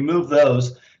first, remove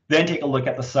those, then take a look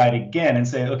at the site again and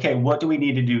say, okay, what do we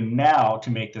need to do now to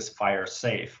make this fire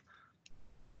safe?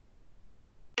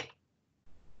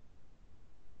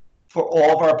 For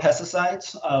all of our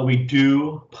pesticides, we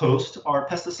do post our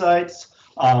pesticides.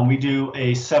 We do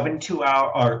a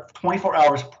 72-hour or 24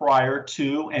 hours prior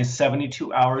to and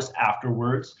 72 hours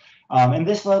afterwards. And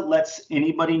this lets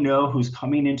anybody know who's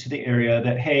coming into the area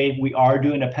that, hey, we are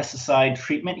doing a pesticide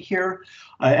treatment here,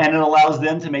 and it allows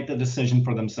them to make the decision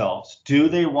for themselves. Do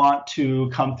they want to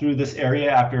come through this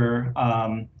area after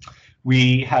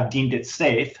we have deemed it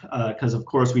safe? Because, of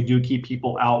course, we do keep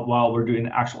people out while we're doing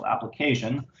the actual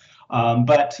application.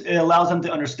 But it allows them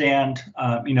to understand,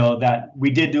 that we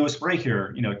did do a spray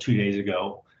here, 2 days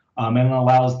ago, and it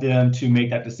allows them to make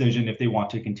that decision if they want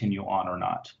to continue on or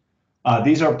not.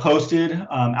 These are posted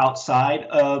outside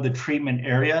of the treatment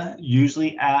area,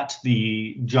 usually at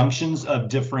the junctions of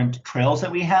different trails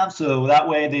that we have. So that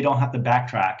way they don't have to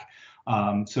backtrack.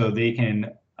 So they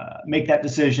can make that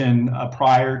decision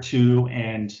prior to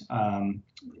and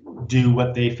do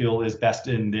what they feel is best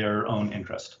in their own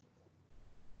interest.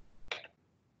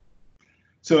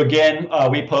 So again,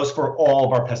 we post for all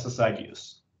of our pesticide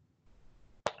use.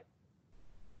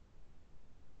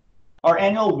 Our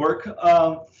annual work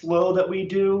flow that we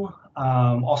do,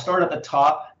 I'll start at the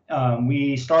top.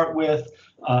 We start with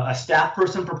a staff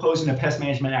person proposing a pest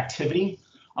management activity.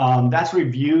 That's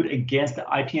reviewed against the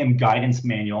IPM guidance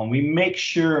manual, and we make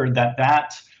sure that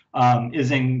that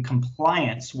is in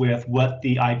compliance with what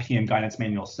the IPM guidance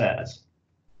manual says.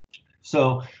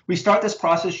 So we start this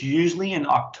process usually in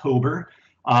October,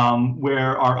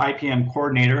 where our IPM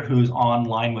coordinator, who's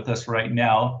online with us right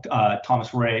now,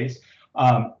 Thomas Reyes,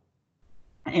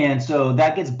 and so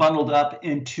that gets bundled up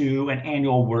into an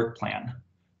annual work plan.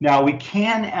 Now we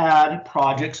can add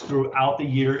projects throughout the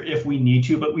year if we need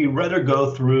to, but we rather go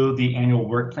through the annual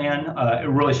work plan. It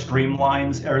really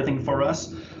streamlines everything for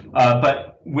us.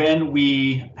 But when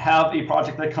we have a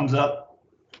project that comes up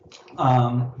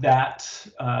that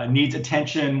needs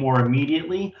attention more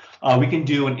immediately, we can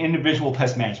do an individual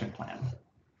pest management plan.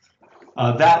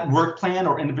 That work plan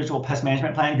or individual pest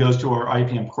management plan goes to our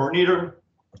IPM coordinator,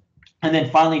 and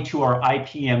then finally to our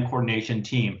IPM coordination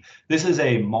team. This is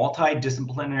a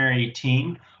multidisciplinary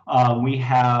team. We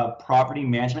have property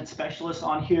management specialists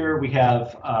on here. We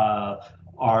have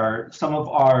some of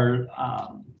our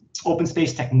open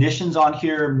space technicians on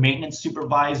here, maintenance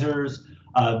supervisors,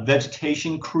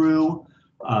 vegetation crew,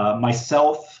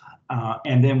 myself,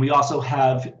 and then we also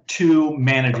have 2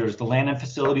 managers, the land and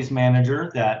facilities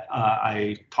manager that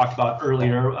I talked about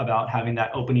earlier about having that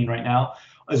opening right now,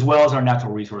 as well as our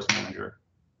natural resource manager.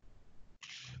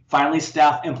 Finally,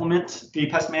 staff implement the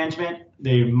pest management,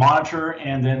 they monitor,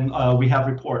 and then we have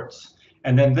reports.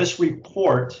 And then this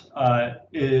report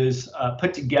is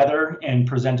put together and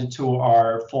presented to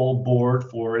our full board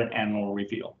for an annual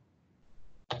review.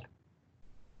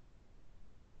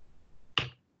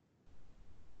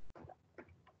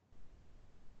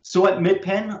 So at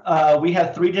Mid-Pen, we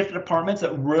have 3 different departments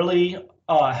that really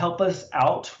help us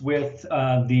out with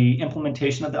the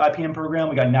implementation of the IPM program.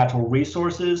 We got natural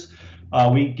resources.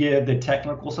 We give the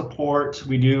technical support.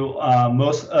 We do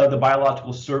most of the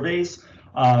biological surveys,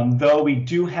 though we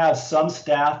do have some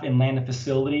staff in land and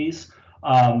facilities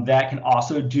that can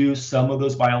also do some of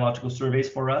those biological surveys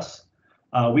for us.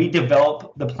 We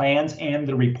develop the plans and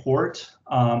the report,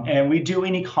 and we do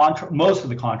most of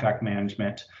the contract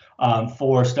management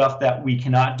for stuff that we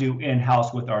cannot do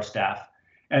in-house with our staff.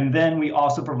 And then we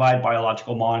also provide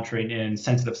biological monitoring in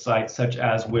sensitive sites, such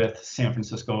as with San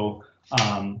Francisco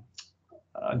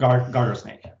garter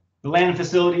snake. The land and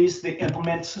facilities, they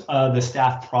implement the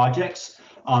staff projects,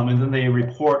 and then they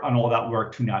report on all that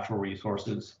work to natural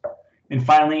resources. And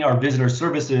finally, our visitor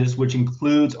services, which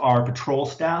includes our patrol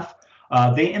staff,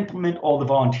 they implement all the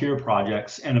volunteer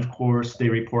projects, and of course, they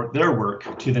report their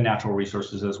work to the natural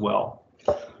resources as well.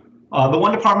 The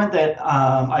one department that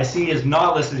I see is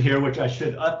not listed here, which I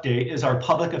should update, is our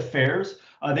public affairs.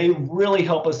 They really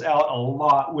help us out a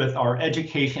lot with our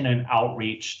education and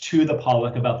outreach to the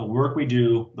public about the work we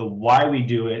do, the why we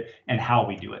do it, and how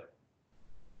we do it.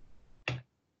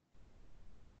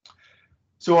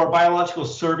 So our biological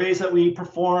surveys that we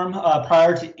perform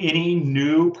prior to any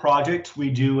new project, we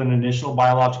do an initial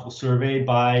biological survey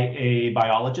by a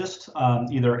biologist,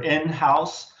 either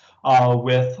in-house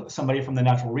with somebody from the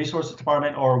Natural Resources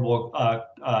Department, or we'll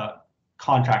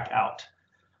contract out.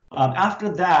 After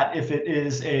that, if it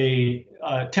is a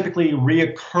typically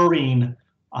reoccurring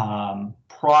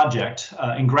project,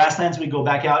 in grasslands we go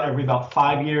back out every about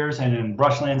 5 years, and in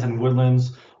brushlands and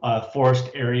woodlands,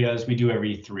 forest areas, we do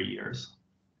every 3 years.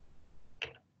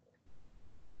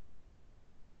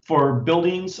 For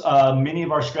buildings, many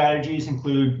of our strategies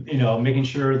include, making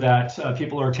sure that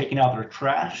people are taking out their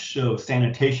trash, so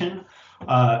sanitation,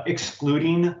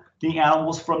 excluding the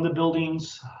animals from the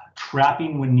buildings,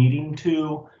 trapping when needing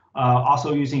to,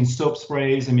 also using soap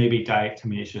sprays and maybe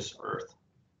diatomaceous earth.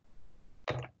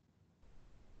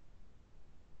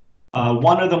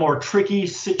 One of the more tricky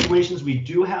situations we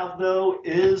do have, though,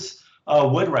 is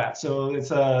wood rat. So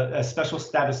it's a special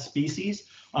status species.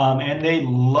 and they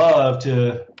love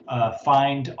to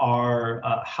find our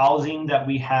housing that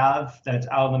we have that's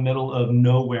out in the middle of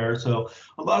nowhere. So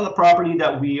a lot of the property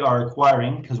that we are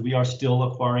acquiring, because we are still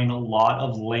acquiring a lot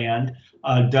of land,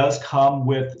 does come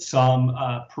with some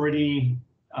pretty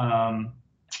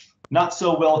not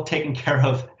so well taken care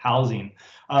of housing.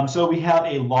 So we have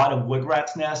a lot of wood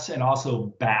rats nests and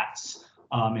also bats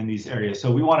in these areas. So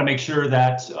we want to make sure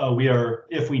that we are,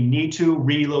 if we need to,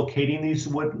 relocating these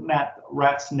wood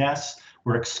rats nests.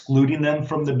 We're excluding them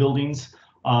from the buildings,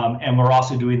 and we're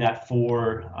also doing that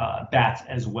for bats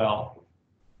as well.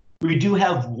 We do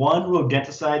have one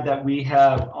rodenticide that we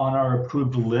have on our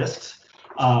approved list,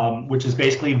 which is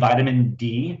basically vitamin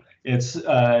D. It's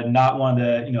not one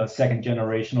of the second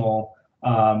generational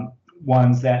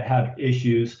ones that have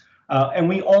issues, and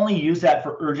we only use that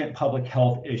for urgent public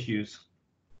health issues.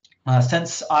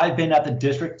 Since I've been at the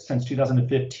district since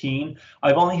 2015,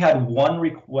 I've only had one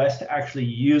request to actually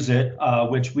use it,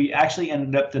 which we actually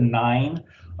ended up denying.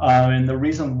 And the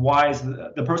reason why is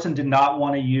the person did not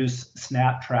want to use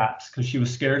snap traps because she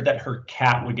was scared that her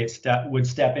cat would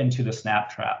step into the snap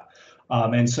trap.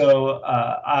 And so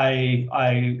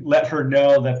I let her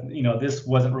know that this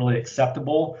wasn't really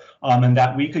acceptable, and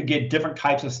that we could get different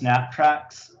types of snap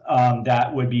traps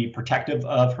that would be protective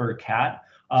of her cat.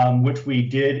 Which we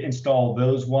did install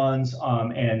those ones.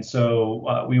 And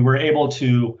so we were able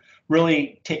to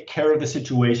really take care of the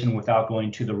situation without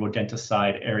going to the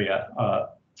rodenticide area.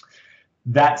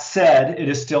 That said, it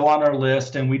is still on our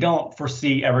list and we don't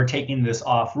foresee ever taking this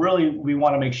off. Really, we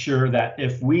want to make sure that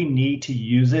if we need to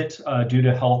use it due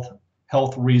to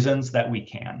health reasons, that we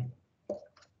can.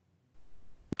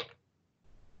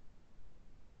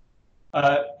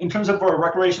 In terms of our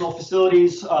recreational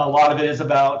facilities, a lot of it is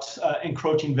about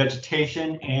encroaching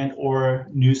vegetation and or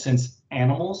nuisance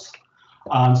animals.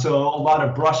 So a lot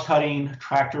of brush cutting,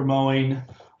 tractor mowing.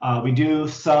 We do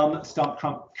some stump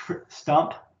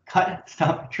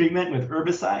treatment with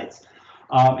herbicides.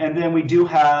 And then we do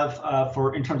have,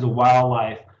 in terms of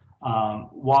wildlife,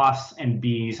 wasps and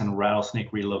bees and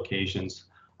rattlesnake relocations.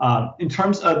 In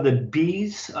terms of the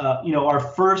bees, our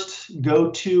first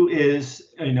go-to is,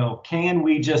 can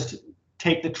we just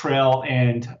take the trail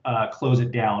and close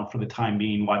it down for the time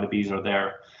being while the bees are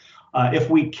there? If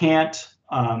we can't,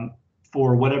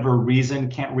 for whatever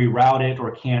reason, can't reroute it or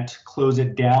can't close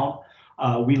it down,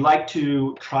 we like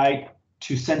to try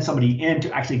to send somebody in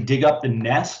to actually dig up the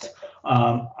nest.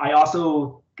 I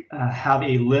also have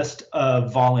a list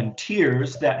of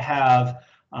volunteers that have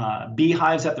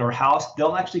beehives at their house.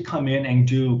 They'll actually come in and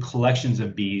do collections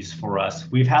of bees for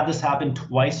us. We've had this happen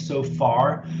twice so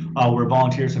far, where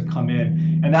volunteers have come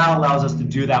in, and that allows us to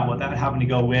do that without having to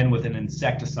go in with an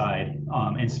insecticide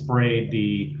and spray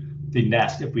the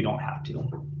nest if we don't have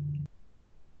to.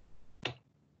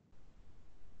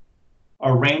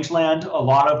 Our rangeland, a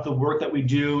lot of the work that we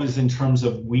do is in terms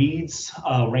of weeds,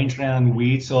 rangeland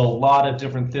weeds. So a lot of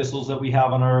different thistles that we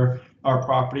have on our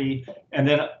property, and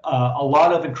then a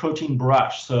lot of encroaching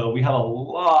brush. So we have a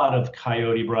lot of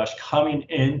coyote brush coming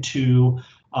into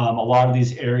a lot of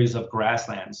these areas of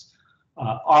grasslands.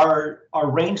 Our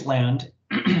rangeland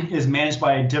is managed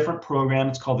by a different program.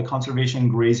 It's called the Conservation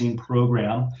Grazing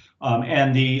Program.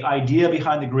 And the idea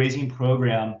behind the grazing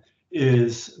program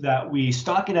is that we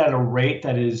stock it at a rate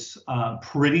that is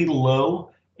pretty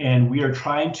low, and we are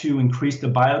trying to increase the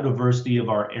biodiversity of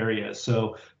our area.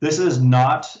 So this is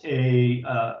not a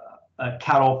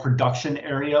cattle production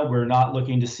area. We're not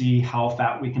looking to see how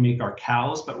fat we can make our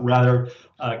cows, but rather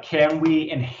can we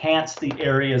enhance the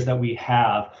areas that we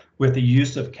have with the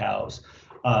use of cows.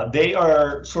 They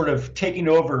are sort of taking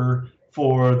over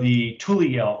for the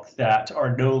tule elk that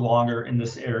are no longer in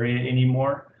this area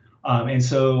anymore. And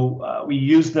so we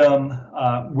use them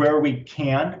where we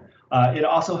can. It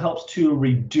also helps to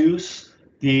reduce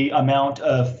the amount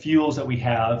of fuels that we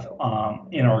have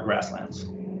in our grasslands.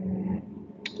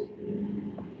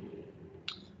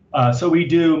 So we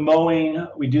do mowing,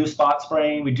 we do spot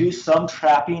spraying, we do some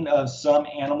trapping of some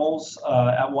animals.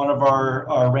 At one of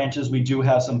our ranches, we do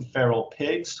have some feral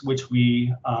pigs, which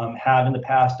we have in the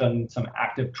past done some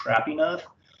active trapping of.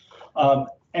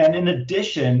 And in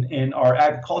addition, in our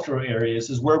agricultural areas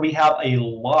is where we have a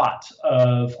lot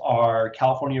of our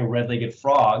California red-legged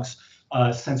frogs,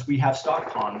 since we have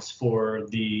stock ponds for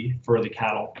the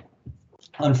cattle.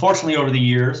 Unfortunately, over the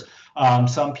years,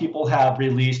 some people have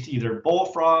released either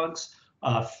bullfrogs,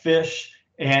 fish,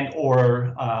 and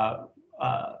or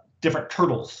different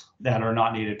turtles that are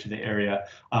not native to the area.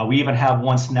 We even have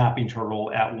one snapping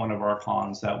turtle at one of our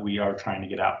ponds that we are trying to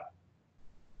get out.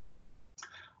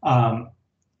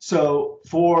 So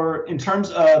in terms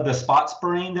of the spot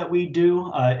spraying that we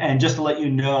do, and just to let you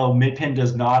know, Mid-Pen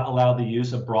does not allow the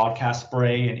use of broadcast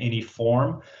spray in any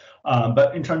form.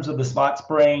 But in terms of the spot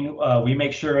spraying, we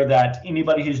make sure that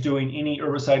anybody who's doing any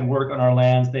herbicide work on our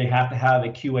lands, they have to have a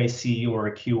QAC or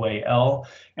a QAL,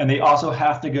 and they also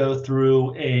have to go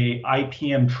through a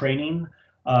IPM training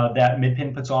that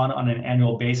Mid-Pen puts on an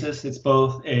annual basis. It's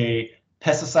both a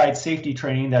pesticide safety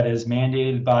training that is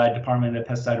mandated by Department of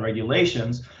Pesticide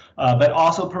Regulations, but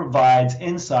also provides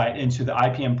insight into the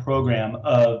IPM program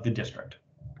of the district.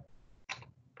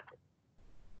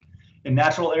 In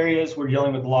natural areas, we're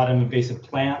dealing with a lot of invasive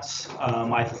plants.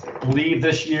 I believe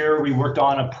this year we worked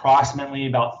on approximately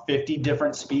about 50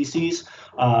 different species.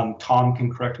 Tom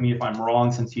can correct me if I'm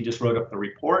wrong since he just wrote up the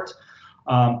report.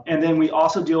 And then we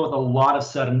also deal with a lot of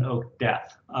sudden oak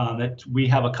death. That we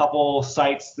have a couple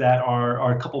sites that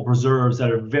are a couple preserves that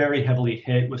are very heavily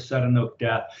hit with sudden oak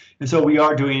death. And so we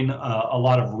are doing a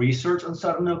lot of research on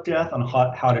sudden oak death on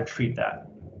how to treat that.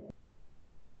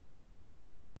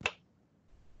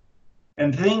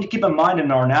 And the thing to keep in mind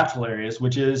in our natural areas,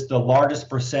 which is the largest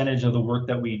percentage of the work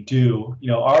that we do,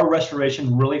 our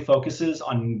restoration really focuses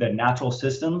on the natural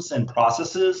systems and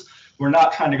processes. We're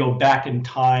not trying to go back in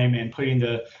time and putting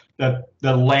the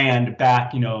land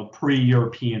back,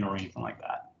 pre-European or anything like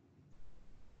that.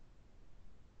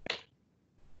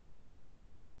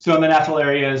 So in the natural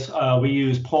areas, we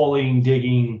use poling,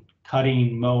 digging,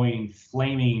 cutting, mowing,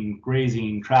 flaming,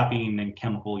 grazing, trapping, and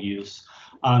chemical use.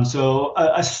 So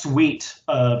a suite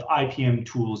of IPM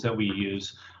tools that we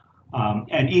use.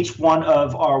 And each one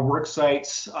of our work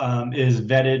sites is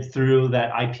vetted through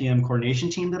that IPM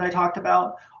coordination team that I talked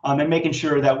about, and making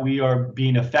sure that we are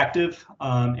being effective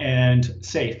and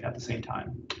safe at the same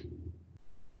time.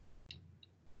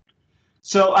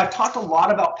 So I've talked a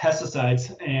lot about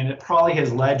pesticides, and it probably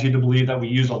has led you to believe that we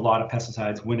use a lot of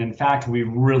pesticides, when in fact we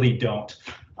really don't.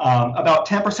 About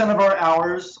 10% of our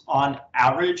hours on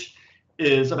average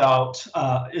is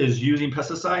using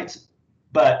pesticides,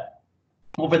 but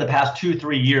over the past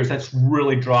 2-3 years, that's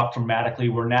really dropped dramatically.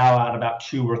 We're now at about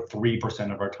 2 or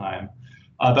 3% of our time.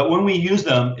 But when we use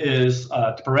them is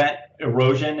to prevent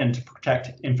erosion and to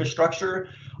protect infrastructure.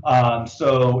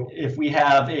 So if we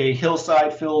have a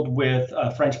hillside filled with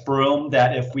French broom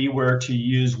that if we were to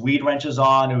use weed wrenches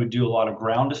on, it would do a lot of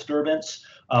ground disturbance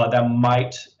that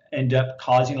might end up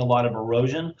causing a lot of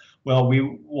erosion. Well, we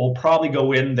will probably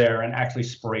go in there and actually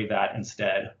spray that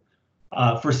instead.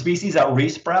 For species that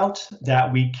resprout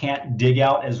that we can't dig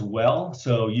out as well,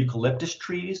 so eucalyptus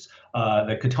trees,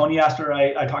 the cotoneaster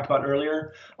I talked about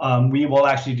earlier, we will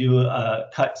actually do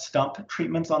cut stump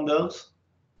treatments on those.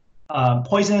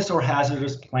 Poisonous or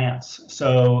hazardous plants.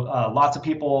 So lots of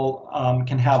people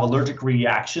can have allergic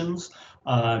reactions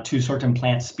to certain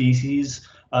plant species,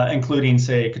 including,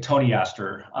 say,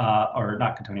 cotoneaster, or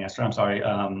not cotoneaster, I'm sorry,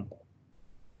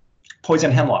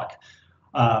 poison hemlock.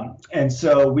 And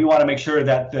so we want to make sure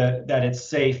that that it's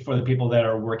safe for the people that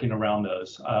are working around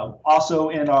those. Also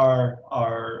in our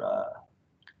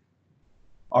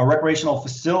recreational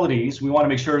facilities, we want to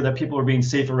make sure that people are being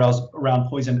safe around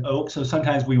poison oak. So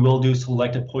sometimes we will do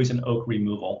selective poison oak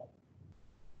removal.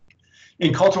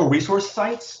 In cultural resource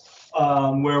sites,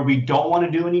 where we don't want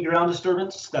to do any ground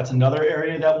disturbance, that's another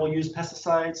area that we'll use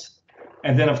pesticides.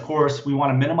 And then, of course, we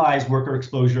want to minimize worker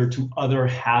exposure to other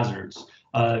hazards.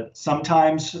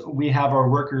 Sometimes we have our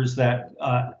workers that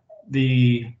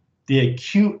the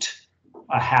acute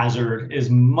hazard is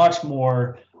much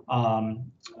more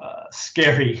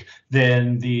scary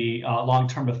than the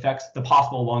long-term effects, the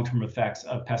possible long-term effects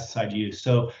of pesticide use.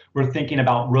 So we're thinking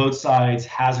about roadsides,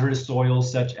 hazardous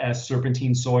soils such as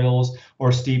serpentine soils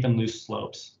or steep and loose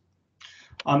slopes.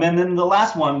 And then the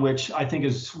last one, which I think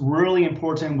is really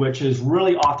important, which is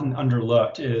really often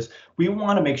underlooked, is we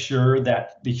want to make sure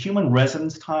that the human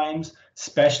residence times,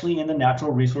 especially in the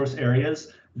natural resource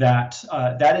areas, that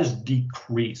is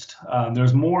decreased.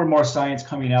 There's more and more science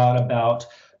coming out about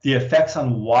the effects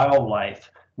on wildlife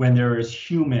when there is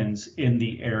humans in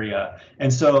the area.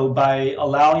 And so by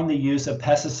allowing the use of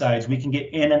pesticides, we can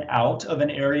get in and out of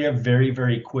an area very,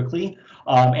 very quickly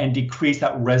and decrease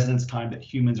that residence time that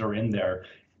humans are in there.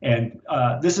 And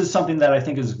this is something that I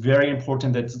think is very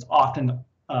important, that's often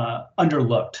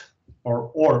underlooked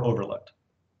or overlooked.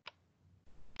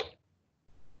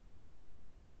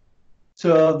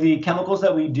 So the chemicals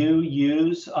that we do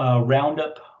use,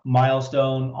 Roundup,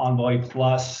 Milestone, Envoy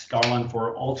Plus, Garland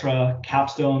for Ultra,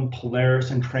 Capstone,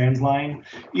 Polaris, and Transline.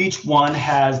 Each one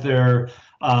has their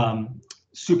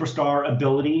superstar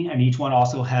ability, and each one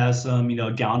also has some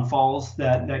downfalls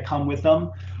that come with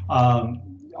them.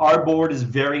 our board is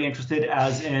very interested,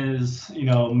 as is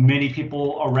many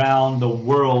people around the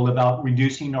world, about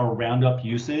reducing our Roundup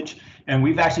usage, and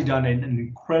we've actually done an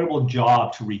incredible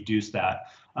job to reduce that.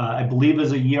 I believe it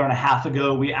was a year and a half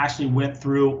ago, we actually went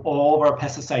through all of our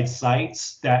pesticide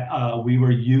sites that we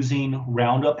were using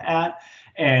Roundup at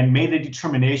and made a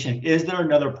determination: is there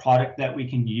another product that we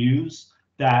can use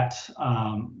that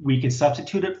we could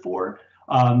substitute it for?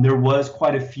 There was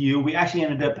quite a few. We actually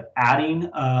ended up adding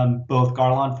both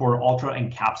Garland for Ultra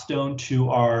and Capstone to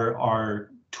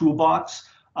our toolbox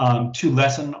to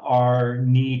lessen our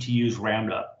need to use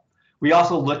Roundup. We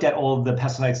also looked at all of the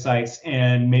pesticide sites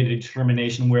and made a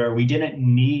determination where we didn't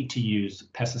need to use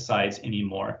pesticides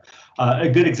anymore. A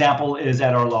good example is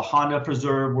at our La Honda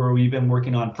Preserve, where we've been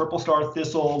working on purple star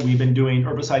thistle. We've been doing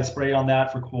herbicide spray on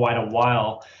that for quite a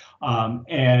while.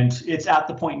 And it's at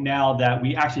the point now that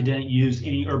we actually didn't use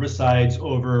any herbicides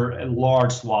over a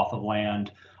large swath of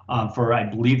land for, I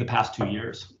believe, the past 2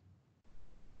 years.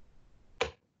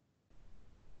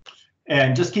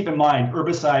 And just keep in mind,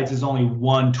 herbicides is only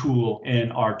one tool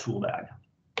in our tool bag.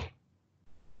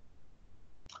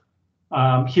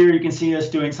 Here you can see us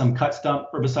doing some cut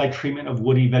stump herbicide treatment of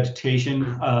woody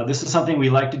vegetation. This is something we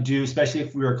like to do, especially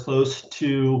if we are close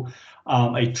to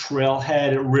a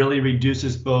trailhead. It really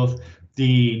reduces both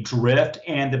the drift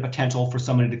and the potential for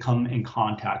somebody to come in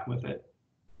contact with it.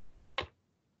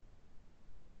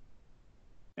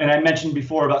 And I mentioned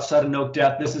before about sudden oak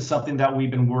death. This is something that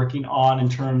we've been working on in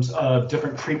terms of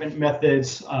different treatment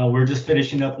methods. We're just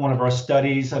finishing up one of our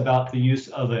studies about the use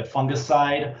of a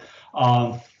fungicide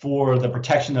for the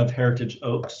protection of heritage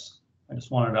oaks. I just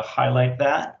wanted to highlight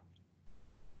that.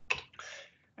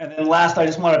 And then last, I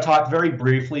just want to talk very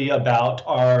briefly about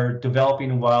our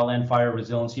Developing Wildland Fire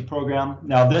Resiliency Program.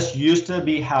 Now, this used to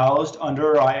be housed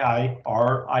under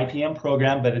our IPM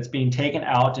program, but it's being taken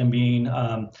out and being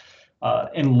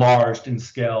enlarged in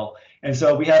scale. And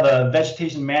so we have a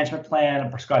vegetation management plan, a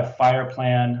prescribed fire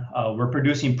plan. We're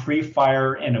producing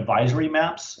pre-fire and advisory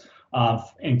maps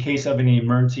in case of any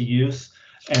emergency use,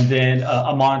 and then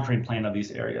a monitoring plan of these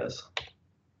areas.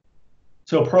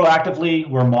 So proactively,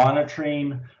 we're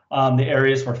monitoring the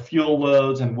areas for fuel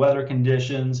loads and weather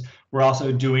conditions. We're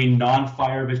also doing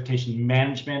non-fire vegetation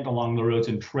management along the roads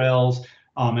and trails,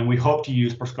 and we hope to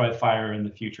use prescribed fire in the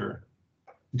future.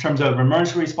 In terms of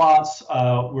emergency response,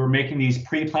 we're making these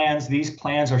pre-plans. These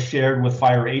plans are shared with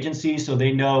fire agencies, so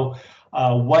they know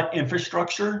what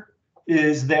infrastructure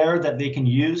is there that they can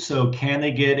use. So can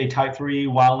they get a Type 3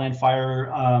 wildland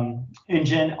fire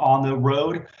engine on the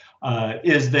road?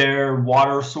 Is there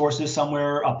water sources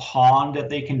somewhere, a pond that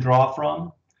they can draw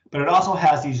from? But it also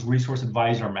has these resource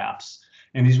advisor maps.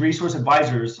 And these resource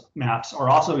advisors maps are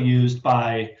also used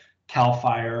by CAL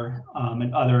FIRE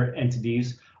and other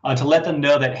entities to let them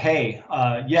know that, hey,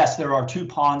 yes, there are 2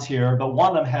 ponds here, but one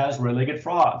of them has red-legged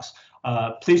frogs.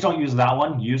 Please don't use that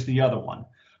one, use the other one.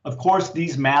 Of course,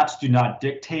 these maps do not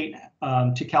dictate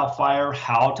to CAL FIRE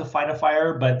how to fight a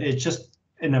fire, but it's just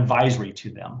an advisory to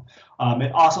them.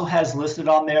 It also has listed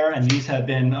on there, and these have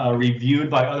been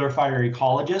reviewed by other fire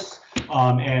ecologists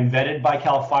and vetted by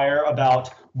CAL FIRE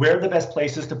about where the best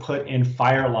places to put in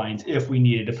fire lines if we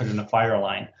needed to put in a fire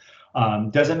line.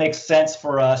 Does it make sense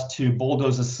for us to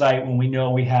bulldoze a site when we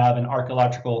know we have an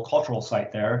archaeological cultural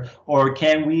site there? Or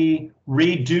can we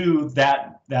redo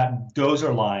that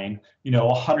dozer line,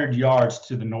 100 yards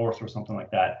to the north or something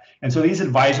like that? And so these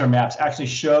advisor maps actually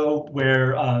show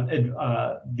where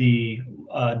the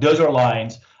dozer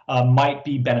lines might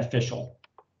be beneficial.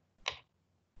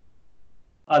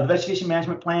 The vegetation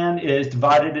management plan is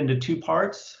divided into 2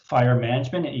 parts: fire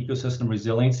management and ecosystem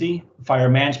resiliency. Fire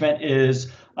management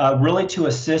is really to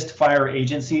assist fire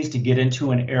agencies to get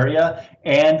into an area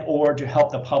and or to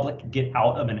help the public get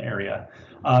out of an area.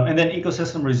 And then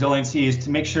ecosystem resiliency is to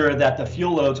make sure that the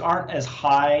fuel loads aren't as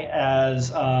high as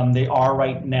they are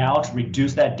right now, to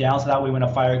reduce that down so that way when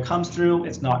a fire comes through,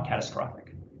 it's not catastrophic.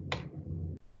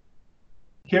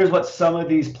 Here's what some of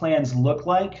these plans look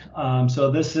like.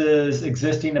 So this is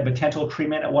existing and potential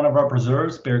treatment at one of our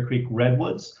preserves, Bear Creek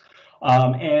Redwoods.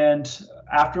 And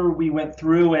after we went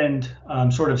through and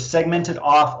sort of segmented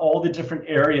off all the different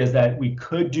areas that we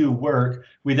could do work,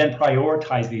 we then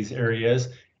prioritize these areas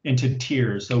into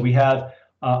tiers. So we have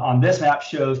on this map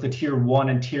shows the tier 1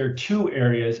 and tier 2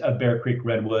 areas of Bear Creek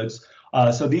Redwoods.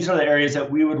 So these are the areas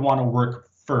that we would want to work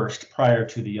first prior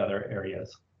to the other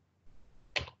areas.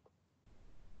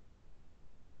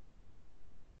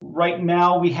 Right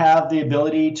now, we have the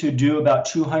ability to do about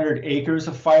 200 acres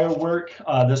of fire work.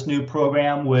 This new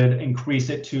program would increase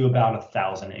it to about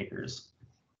 1,000 acres.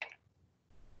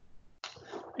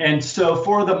 And so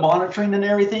for the monitoring and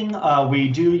everything, we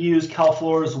do use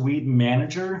CalFLOR's Weed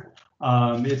Manager.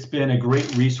 It's been a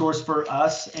great resource for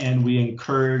us, and we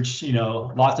encourage,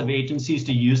 lots of agencies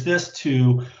to use this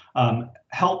to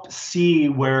help see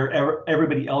where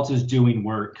everybody else is doing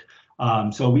work.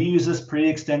 So we use this pretty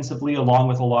extensively along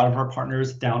with a lot of our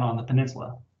partners down on the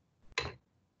peninsula.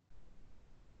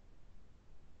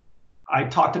 I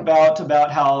talked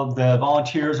about how the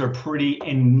volunteers are pretty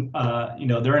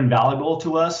they're invaluable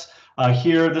to us.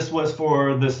 Here, this was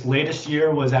for this latest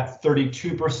year was at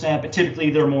 32%, but typically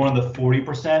they're more in the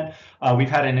 40%. We've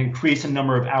had an increase in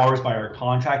number of hours by our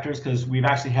contractors because we've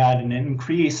actually had an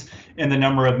increase in the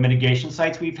number of mitigation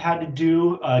sites we've had to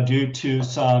do due to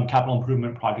some capital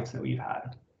improvement projects that we've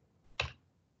had.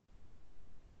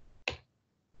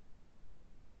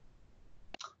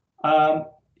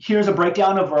 Here's a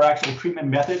breakdown of our actual treatment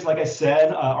methods. Like I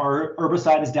said, our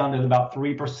herbicide is down to about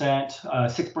 3%,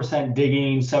 6%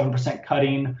 digging, 7%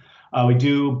 cutting. We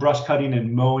do brush cutting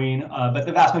and mowing, but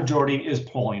the vast majority is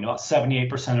pulling. About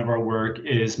 78% of our work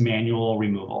is manual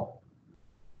removal.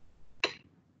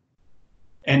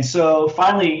 And so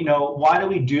finally, why do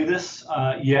we do this?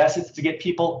 Yes, it's to get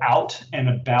people out and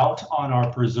about on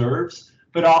our preserves,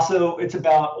 but also it's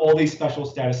about all these special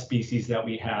status species that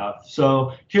we have.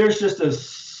 So here's just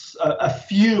a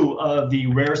few of the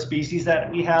rare species that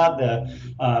we have: the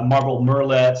marbled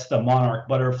murrelets, the monarch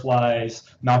butterflies,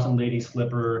 mountain lady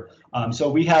slipper. So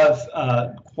we have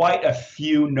quite a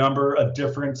few number of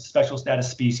different special status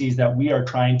species that we are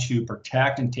trying to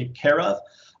protect and take care of.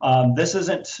 This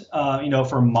isn't,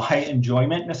 for my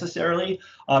enjoyment necessarily.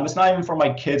 It's not even for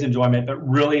my kids' enjoyment, but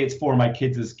really it's for my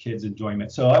kids'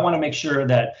 enjoyment. So I want to make sure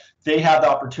that they have the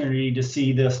opportunity to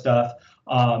see this stuff,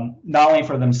 not only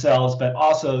for themselves, but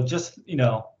also just,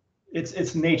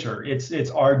 it's nature.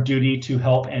 It's our duty to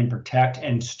help and protect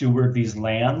and steward these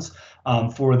lands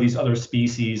for these other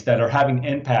species that are having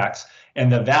impacts.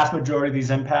 And the vast majority of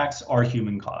these impacts are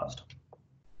human caused.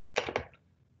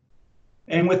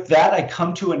 And with that, I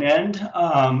come to an end.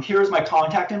 Here's my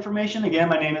contact information. Again,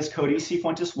 my name is Coty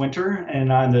Sifuentes-Winter,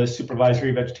 and I'm the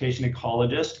Supervisory Vegetation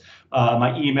Ecologist.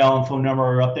 My email and phone number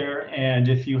are up there. And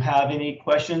if you have any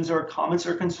questions or comments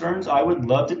or concerns, I would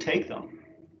love to take them.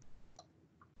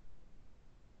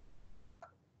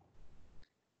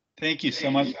 Thank you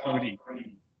so much, Coty.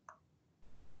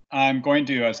 I'm going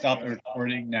to stop the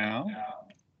recording now.